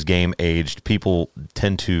aged and his game aged, people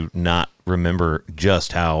tend to not remember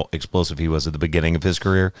just how explosive he was at the beginning of his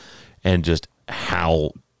career and just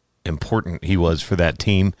how important he was for that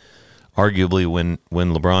team. Arguably, when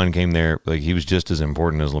LeBron came there, like, he was just as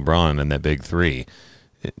important as LeBron in that big three.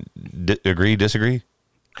 Agree, disagree?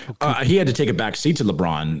 He had to take a back seat to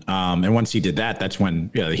LeBron. And once he did that, that's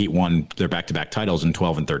when the Heat won their back-to-back titles in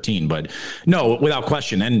 12 and 13. But no, without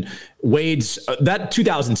question. And Wade's that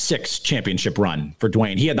 2006 championship run for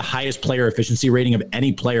Dwayne, he had the highest player efficiency rating of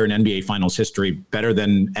any player in NBA Finals history, better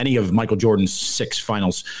than any of Michael Jordan's 6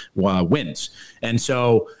 Finals wins. And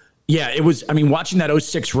so, yeah, it was, I mean, watching that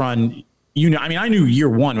 06 run, I knew year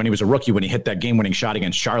one when he was a rookie, when he hit that game-winning shot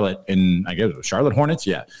against Charlotte in, I guess, Charlotte Hornets?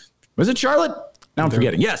 Yeah. Was it Charlotte? Now I'm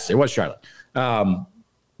forgetting. Yes, it was Charlotte.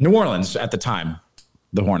 New Orleans at the time,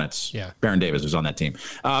 the Hornets. Yeah. Baron Davis was on that team.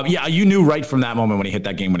 You knew right from that moment when he hit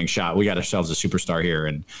that game-winning shot, we got ourselves a superstar here.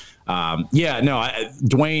 And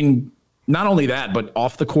Dwayne, not only that, but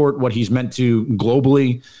off the court, what he's meant to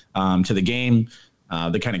globally, to the game,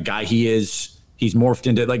 the kind of guy he is. He's morphed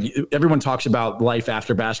into, like, everyone talks about life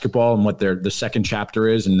after basketball and what the second chapter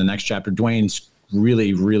is and the next chapter. Dwayne's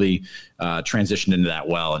really transitioned into that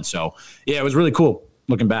well. And so, yeah, it was really cool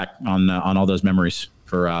looking back on all those memories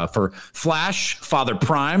for Flash, Father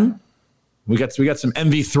Prime. We got some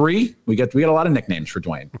MV3. We got a lot of nicknames for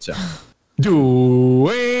Dwayne. So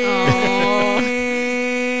Dwayne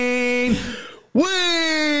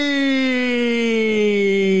Wade.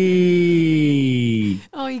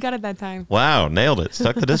 Oh, you got it that time. Wow, nailed it.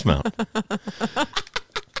 Stuck the dismount.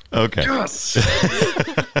 Okay. Yes.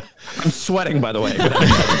 I'm sweating, by the way.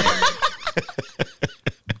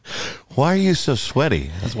 Why are you so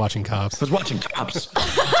sweaty? I was watching Cops. I was watching Cops.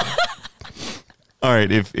 All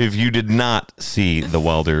right, if you did not see the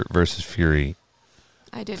Wilder versus Fury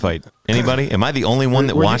I didn't. fight, anybody? Am I the only one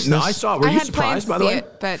that Were you- watched no, this? I saw it. Were I you had plans surprised, to by the see way?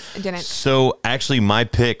 it, but I didn't. So actually, my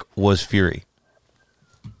pick was Fury.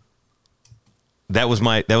 That was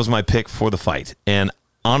my pick for the fight. And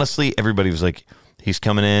honestly, everybody was like, he's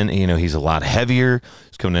coming in, he's a lot heavier.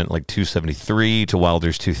 He's coming in at like 273 to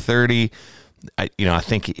Wilder's 230. I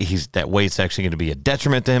think that weight's actually going to be a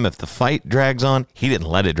detriment to him if the fight drags on. He didn't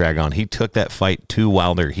let it drag on. He took that fight to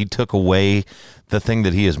Wilder. He took away the thing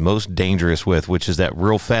that he is most dangerous with, which is that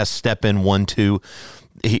real fast step in 1-2.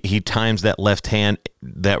 He times that left hand,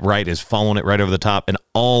 that right is following it right over the top, and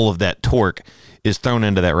all of that torque is thrown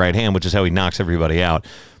into that right hand, which is how he knocks everybody out.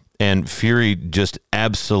 And Fury just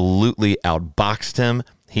absolutely outboxed him.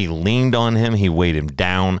 He leaned on him. He weighed him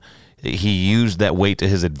down. He used that weight to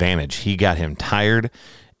his advantage. He got him tired.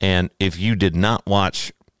 And if you did not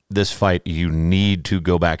watch this fight, you need to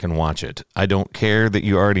go back and watch it. I don't care that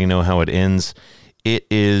you already know how it ends. It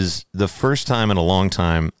is the first time in a long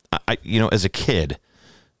time, as a kid,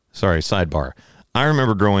 sidebar, I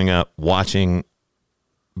remember growing up watching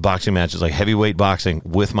boxing matches, like heavyweight boxing,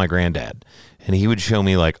 with my granddad. And he would show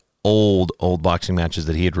me like old boxing matches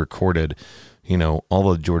that he had recorded,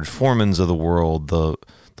 all the George Foremans of the world, the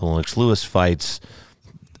Lennox Lewis fights,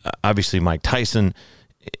 obviously Mike Tyson.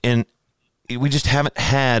 And we just haven't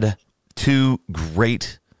had two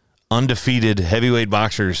great undefeated heavyweight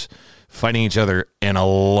boxers fighting each other in a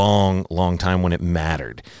long time when it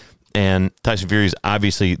mattered. And Tyson Fury is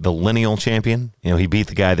obviously the lineal champion. He beat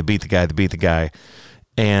the guy that beat the guy that beat the guy.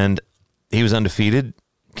 And he was undefeated,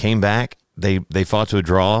 came back. They fought to a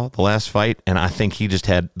draw the last fight, and I think he just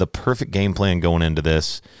had the perfect game plan going into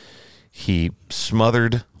this. He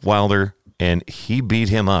smothered Wilder, and he beat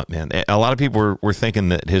him up, man. A lot of people were thinking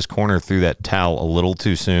that his corner threw that towel a little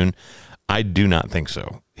too soon. I do not think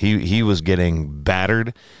so. He was getting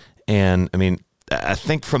battered, and, I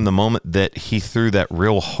think from the moment that he threw that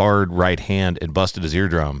real hard right hand and busted his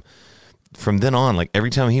eardrum, from then on, like every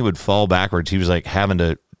time he would fall backwards, he was like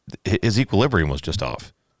his equilibrium was just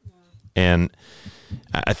off. And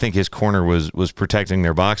I think his corner was protecting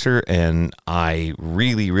their boxer, and I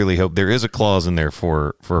really hope there is a clause in there for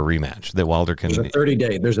a rematch that Wilder can.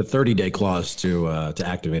 There's a 30-day clause to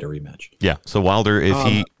activate a rematch. Yeah. So Wilder, if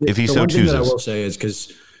he the so one thing chooses, that I will say is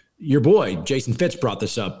because your boy Jason Fitz brought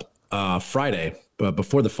this up Friday,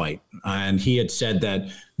 before the fight, and he had said that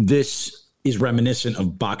this is reminiscent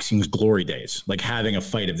of boxing's glory days, like having a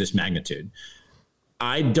fight of this magnitude.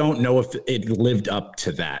 I don't know if it lived up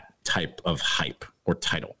to that type of hype or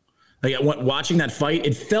title. Like watching that fight,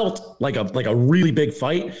 it felt like a really big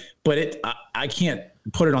fight, but I can't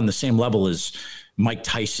put it on the same level as Mike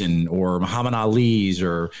Tyson or Muhammad Ali's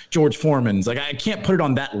or George Foreman's. Like, I can't put it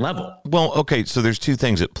on that level. Well, okay, so there's two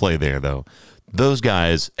things at play there, though. Those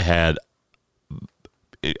guys had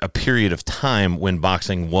a period of time when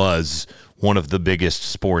boxing was one of the biggest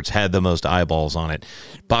sports, had the most eyeballs on it.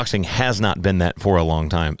 Boxing has not been that for a long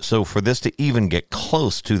time. So for this to even get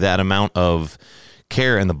close to that amount of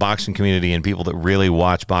care in the boxing community and people that really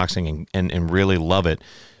watch boxing and really love it,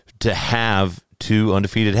 to have two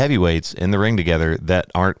undefeated heavyweights in the ring together that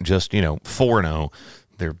aren't just, 4-0,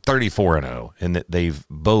 they're 34-0, and that they've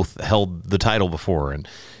both held the title before. And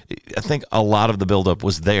I think a lot of the buildup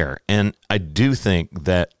was there. And I do think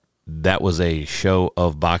that was a show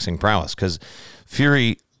of boxing prowess, because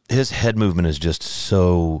Fury, his head movement is just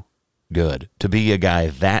so good. To be a guy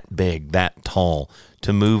that big, that tall,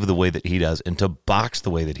 to move the way that he does and to box the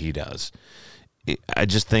way that he does, I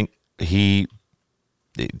just think he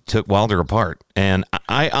took Wilder apart. And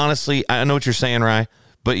I honestly, I know what you're saying, Rye,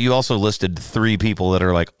 but you also listed 3 people that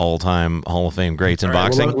are like all-time Hall of Fame greats in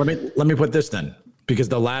boxing. Well, let me put this then, because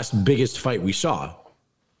the last biggest fight we saw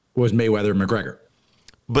was Mayweather and McGregor.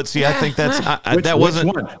 But see, I think that's that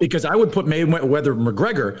wasn't one, because I would put Mayweather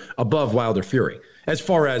McGregor above Wilder Fury as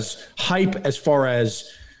far as hype, as far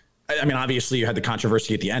as, I mean, obviously you had the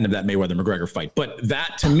controversy at the end of that Mayweather McGregor fight, but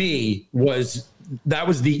that to me was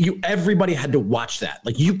everybody had to watch that.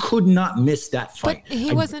 Like, you could not miss that fight. But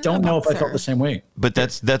he wasn't. I don't know if I felt the same way. But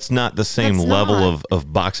that's not the same level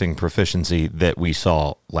of boxing proficiency that we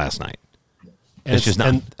saw last night. It's just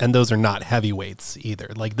not. And those are not heavyweights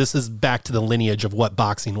either. Like, this is back to the lineage of what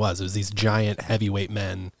boxing was. It was these giant heavyweight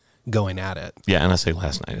men going at it. Yeah, and I say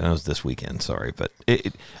last night. That was this weekend. Sorry, but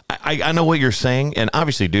I know what you're saying, and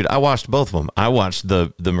obviously, dude, I watched both of them. I watched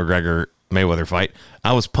the McGregor Mayweather fight.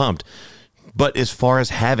 I was pumped. But as far as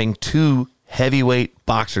having 2 heavyweight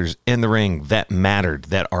boxers in the ring that mattered,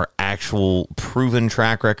 that are actual proven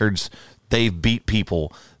track records, they've beat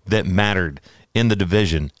people that mattered in the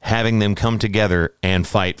division, having them come together and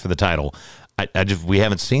fight for the title, we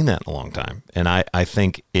haven't seen that in a long time. And I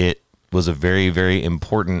think it was a very, very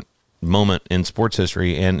important moment in sports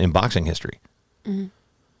history and in boxing history. Mm-hmm.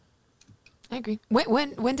 I agree.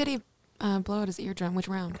 When did he blow out his eardrum? Which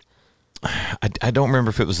round? I don't remember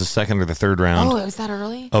if it was the second or the third round. Oh, it was that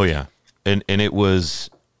early? Oh, yeah. And it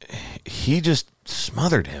was, he just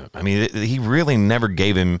smothered him. I mean, he really never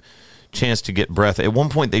gave him chance to get breath. At one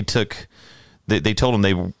point, they told him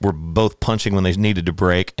they were both punching when they needed to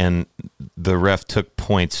break, and the ref took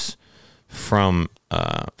points from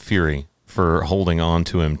Fury for holding on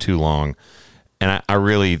to him too long. And I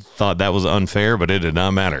really thought that was unfair, but it did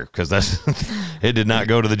not matter, because it did not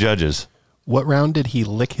go to the judges. What round did he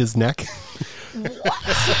lick his neck?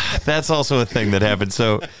 That's also a thing that happened.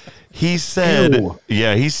 So he said,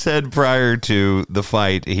 he said prior to the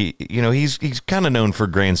fight, he's kind of known for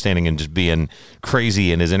grandstanding and just being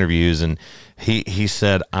crazy in his interviews. And he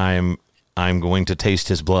said, I'm going to taste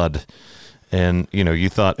his blood. And, you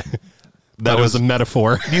thought that was a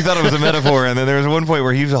metaphor. You thought it was a metaphor. And then there was one point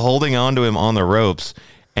where he was holding on to him on the ropes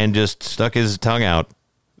and just stuck his tongue out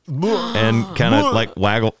and kind of like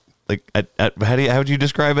waggle. Like, how would you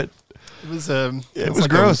describe it? It was like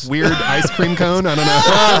gross. A weird ice cream cone. I don't know.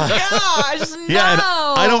 Oh gosh, no. Yeah, and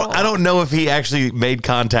I don't know if he actually made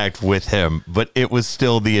contact with him, but it was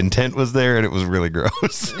still, the intent was there, and it was really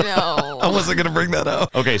gross. No, I wasn't going to bring that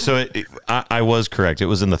up. Okay, so I was correct. It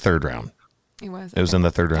was in the third round. It was. It was in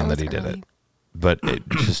the third round that he did it. But it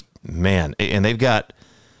just, man, and they've got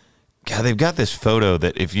this photo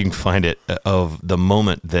that, if you can find it, of the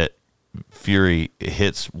moment that Fury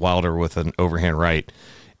hits Wilder with an overhand right,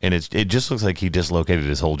 and it just looks like he dislocated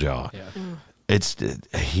his whole jaw. Yeah.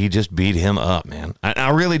 He just beat him up, man. I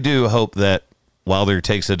really do hope that Wilder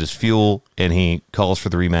takes it as fuel and he calls for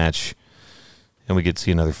the rematch, and we get to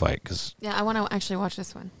see another fight. Yeah, I want to actually watch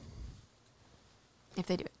this one if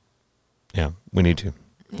they do it. Yeah, we need to.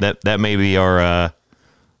 Yeah. That may be our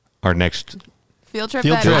next field trip.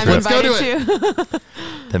 Let's go to it.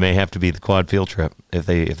 That may have to be the quad field trip if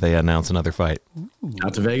they announce another fight.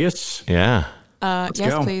 Out to Vegas? Yeah. Yes,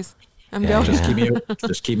 go. please. I'm going.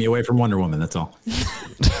 Just keep me away from Wonder Woman. That's all.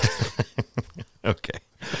 Okay.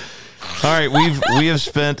 All right. We have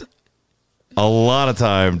spent a lot of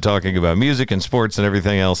time talking about music and sports and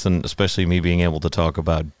everything else, and especially me being able to talk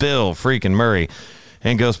about Bill freaking Murray.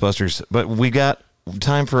 and Ghostbusters. But we got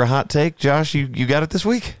time for a hot take. Josh, you got it this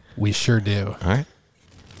week? We sure do. All right.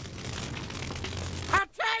 Hot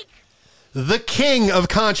take! The king of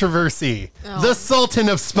controversy, the Sultan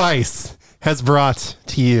of Spice, has brought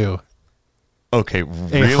to you Okay, a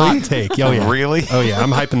really? hot take. Oh, yeah. Really? Oh, yeah.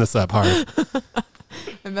 I'm hyping this up hard.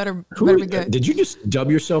 It better Who, be good. did you just dub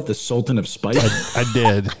yourself the Sultan of Spice? I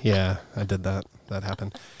did. Yeah, I did that. That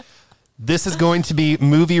happened. This is going to be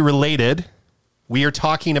movie related. We are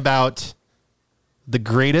talking about the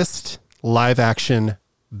greatest live action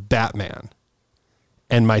Batman.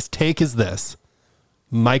 And my take is this: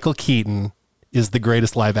 Michael Keaton is the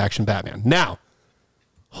greatest live action Batman. Now,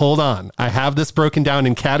 hold on. I have this broken down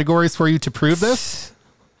in categories for you to prove this.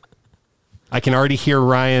 I can already hear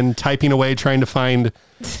Ryan typing away trying to find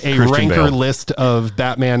a ranker Bale. list of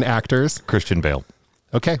Batman actors. Christian Bale.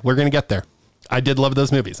 Okay, we're going to get there. I did love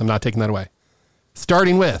those movies. I'm not taking that away.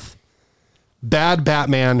 Starting with bad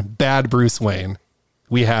Batman, bad Bruce Wayne,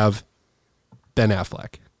 we have Ben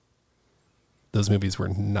Affleck. Those movies were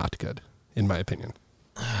not good, in my opinion.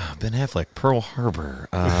 Ben Affleck, Pearl Harbor.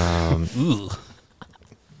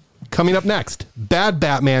 Coming up next, bad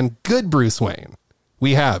Batman, good Bruce Wayne.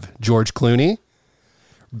 We have George Clooney.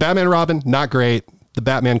 Batman Robin, not great. The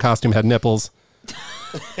Batman costume had nipples.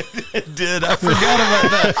 It did. I forgot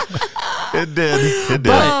about that. It did.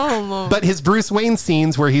 But his Bruce Wayne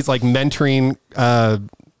scenes where he's like mentoring,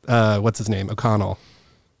 what's his name? O'Connell.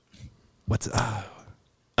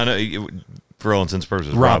 I know, for all intents and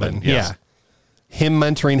purposes, Robin. Yes. Yeah. Him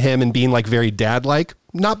mentoring him and being like very dad-like.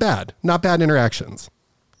 Not bad. Not bad interactions.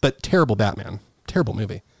 But terrible Batman. Terrible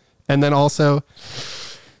movie. And then also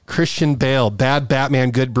Christian Bale, bad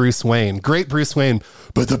Batman, good Bruce Wayne. Great Bruce Wayne,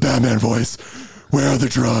 but the Batman voice. Where are the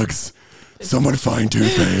drugs? Someone find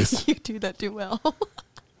toothpaste. You do that too well.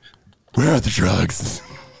 Where are the drugs?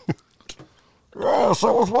 Yes,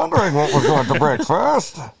 I was wondering what was going to break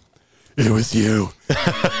first. It was you.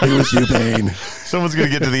 It was you, Bane. Someone's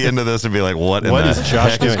going to get to the end of this and be like, what in What the is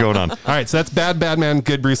Josh heck is doing? going on? All right, so that's bad Batman,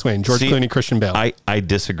 good Bruce Wayne. George Clooney, Christian Bale. I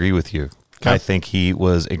disagree with you. Okay. I think he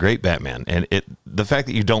was a great Batman. And the fact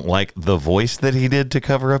that you don't like the voice that he did to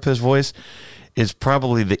cover up his voice is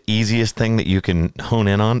probably the easiest thing that you can hone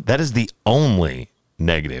in on. That is the only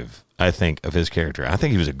negative, I think, of his character. I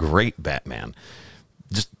think he was a great Batman.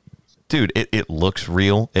 Just, dude, it looks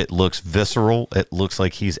real. It looks visceral. It looks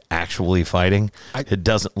like he's actually fighting. It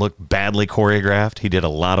doesn't look badly choreographed. He did a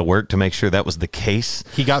lot of work to make sure that was the case.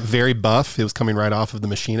 He got very buff. It was coming right off of The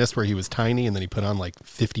Machinist where he was tiny and then he put on like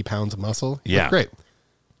 50 pounds of muscle. He looked great.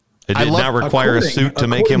 It did not require a suit to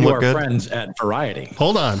make him look good. Friends at Variety.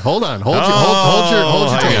 Hold on. Hold your hang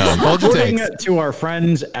takes. on. Hold your According takes. to our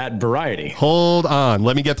friends at Variety. Hold on.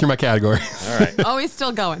 Let me get through my categories. All right. Oh, he's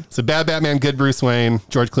still going. So bad Batman, good Bruce Wayne,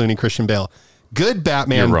 George Clooney, Christian Bale. Good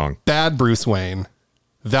Batman, You're wrong. bad Bruce Wayne,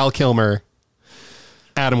 Val Kilmer,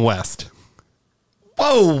 Adam West.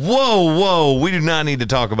 Whoa. We do not need to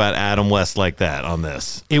talk about Adam West like that on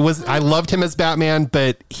this. I loved him as Batman,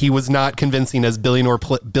 but he was not convincing as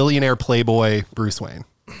billionaire playboy Bruce Wayne.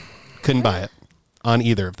 Couldn't buy it on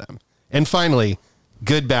either of them. And finally,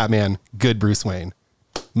 good Batman, good Bruce Wayne,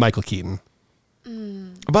 Michael Keaton.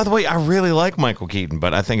 By the way, I really like Michael Keaton,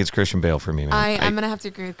 but I think it's Christian Bale for me, man. I'm going to have to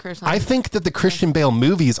agree with Chris. I think that the Christian Bale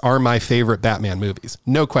movies are my favorite Batman movies.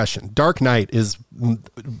 No question. Dark Knight is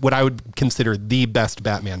what I would consider the best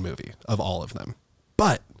Batman movie of all of them.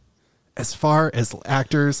 But as far as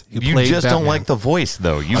actors who You played just Batman, don't like the voice,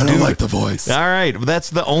 though. You I do. don't like the voice. All right, that's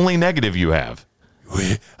the only negative you have.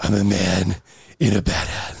 I'm a man in a bad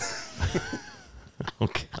hat.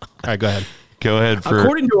 Okay, All right, go ahead. go ahead.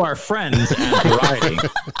 According to our friends at Variety,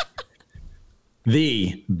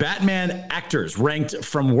 the Batman actors ranked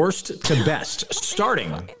from worst to best,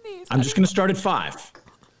 starting. I'm just going to start at 5.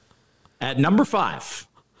 At number 5,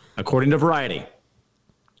 according to Variety,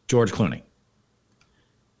 George Clooney.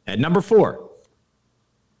 At number 4,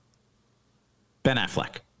 Ben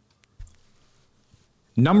Affleck.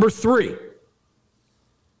 Number 3,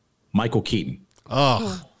 Michael Keaton.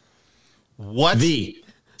 What? The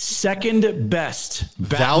second best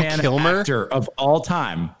Val Batman Kilmer? actor of all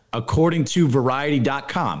time, according to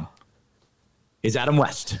Variety.com, is Adam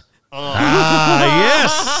West.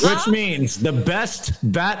 Yes. Which means the best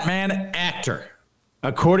Batman actor,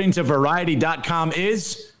 according to Variety.com,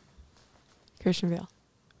 is Christian Bale.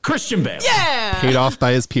 Christian Bale. Yeah. Paid off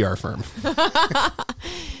by his PR firm.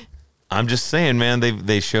 I'm just saying, man,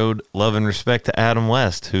 they showed love and respect to Adam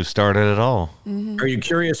West, who started it all. Are you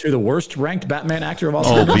curious who the worst ranked Batman actor of all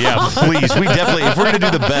time Oh, is? yeah, please. We definitely, if we're going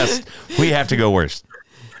to do the best, we have to go worst.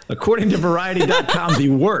 According to Variety.com, the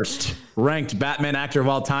worst ranked Batman actor of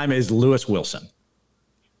all time is Lewis Wilson.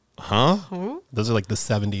 Huh? Those are like the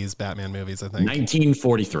 70s Batman movies, I think.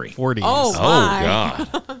 1943. 40s. Oh,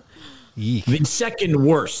 God. Yeek. The second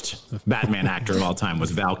worst Batman actor of all time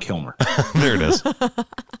was Val Kilmer. There it is.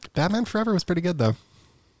 Batman Forever was pretty good, though.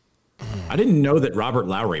 I didn't know that Robert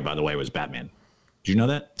Lowry, by the way, was Batman. Did you know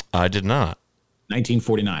that? I did not.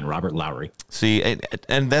 1949, Robert Lowry. See,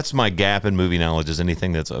 and that's my gap in movie knowledge is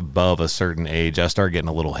anything that's above a certain age. I start getting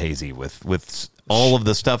a little hazy with all of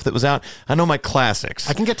the stuff that was out. I know my classics.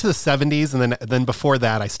 I can get to the 70s, and then before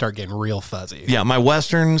that, I start getting real fuzzy. Yeah, my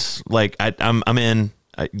Westerns, like I'm in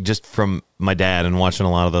just from my dad and watching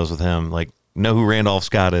a lot of those with him. Like, know who Randolph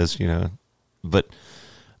Scott is, but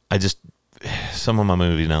some of my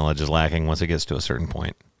movie knowledge is lacking once it gets to a certain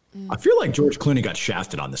point. I feel like George Clooney got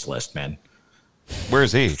shafted on this list, man. Where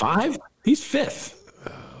is he? 5? He's 5th.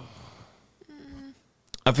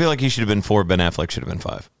 I feel like he should have been 4. Ben Affleck should have been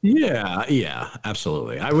 5. Yeah,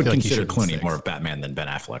 absolutely. I would feel like he consider should have been Clooney 6. more of Batman than Ben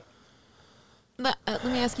Affleck. Let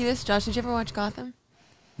me ask you this, Josh. Did you ever watch Gotham?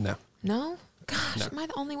 No. No? Gosh, am I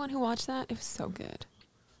the only one who watched that? It was so good.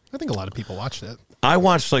 I think a lot of people watched it. I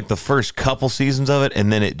watched like the first couple seasons of it,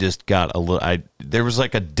 and then it just got a little. There was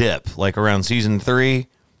like a dip, like around season 3.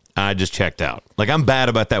 I just checked out. Like, I'm bad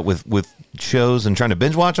about that with shows and trying to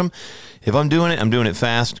binge watch them. If I'm doing it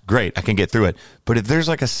fast. Great, I can get through it. But if there's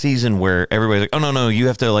like a season where everybody's like, oh no, you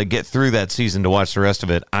have to like get through that season to watch the rest of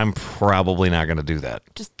it, I'm probably not going to do that.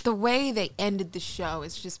 Just the way they ended the show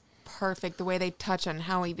is just perfect. The way they touch on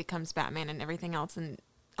how he becomes Batman and everything else, and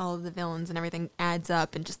all of the villains and everything adds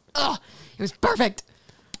up, and just it was perfect.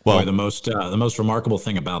 Well, boy, the most remarkable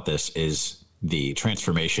thing about this is the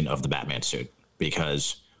transformation of the Batman suit,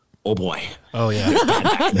 because oh boy, yeah,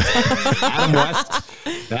 Adam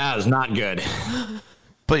West, that is not good.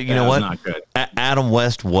 But you know what? Not good. Adam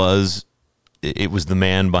West was the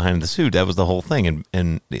man behind the suit. That was the whole thing,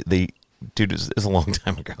 and the dude is a long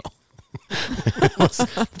time ago.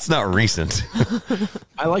 It's not recent.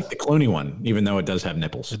 I like the Clooney one, even though it does have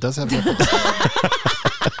nipples. it does have nipples.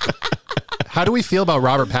 How do we feel about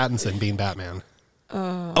Robert Pattinson being Batman?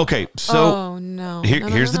 Okay, so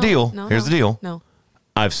here's the deal. Here's the deal. No.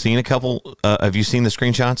 I've seen a couple. Have you seen the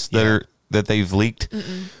screenshots that they've leaked?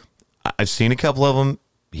 Mm-mm. I've seen a couple of them.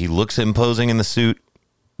 He looks imposing in the suit.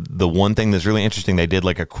 The one thing that's really interesting, they did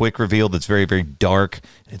like a quick reveal that's very, very dark.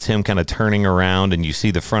 It's him kind of turning around, and you see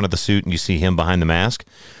the front of the suit, and you see him behind the mask.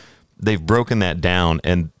 They've broken that down,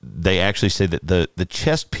 and they actually say that the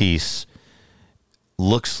chest piece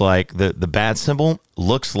looks like the bat symbol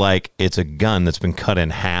looks like it's a gun that's been cut in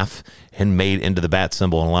half and made into the bat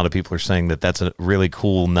symbol. And a lot of people are saying that that's a really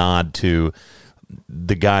cool nod to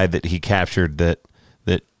the guy that he captured that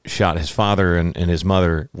shot his father and his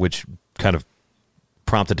mother, which kind of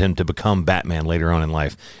prompted him to become Batman later on in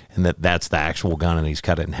life. And that's the actual gun, and he's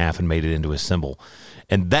cut it in half and made it into his symbol.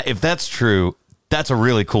 And that, if that's true, that's a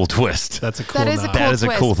really cool twist. That is a cool twist,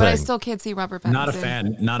 thing. But I still can't see Robert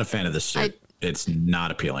Pattinson. Not a fan of this suit. It's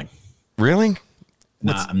not appealing. Really?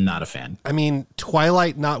 I'm not a fan. I mean,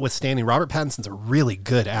 Twilight notwithstanding, Robert Pattinson's a really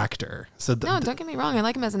good actor. So no, don't get me wrong. I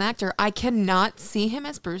like him as an actor. I cannot see him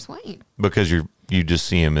as Bruce Wayne. Because you just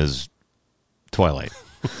see him as Twilight,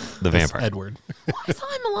 the vampire. Edward. I saw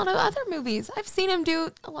him in a lot of other movies. I've seen him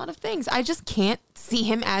do a lot of things. I just can't see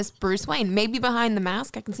him as Bruce Wayne. Maybe behind the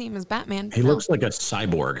mask, I can see him as Batman. He looks like a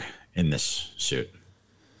cyborg in this suit.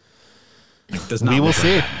 We will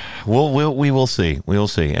see. We will see. We will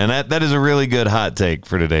see. And that is a really good hot take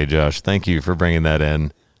for today, Josh. Thank you for bringing that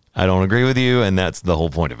in. I don't agree with you, and that's the whole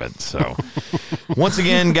point of it. So, once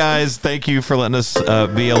again, guys, thank you for letting us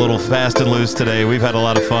be a little fast and loose today. We've had a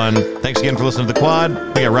lot of fun. Thanks again for listening to The Quad.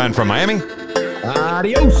 We got Ryan from Miami.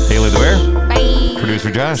 Adios. Haley the Bear. Bye.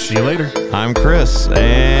 Producer Josh. See you later. I'm Chris.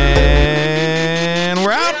 And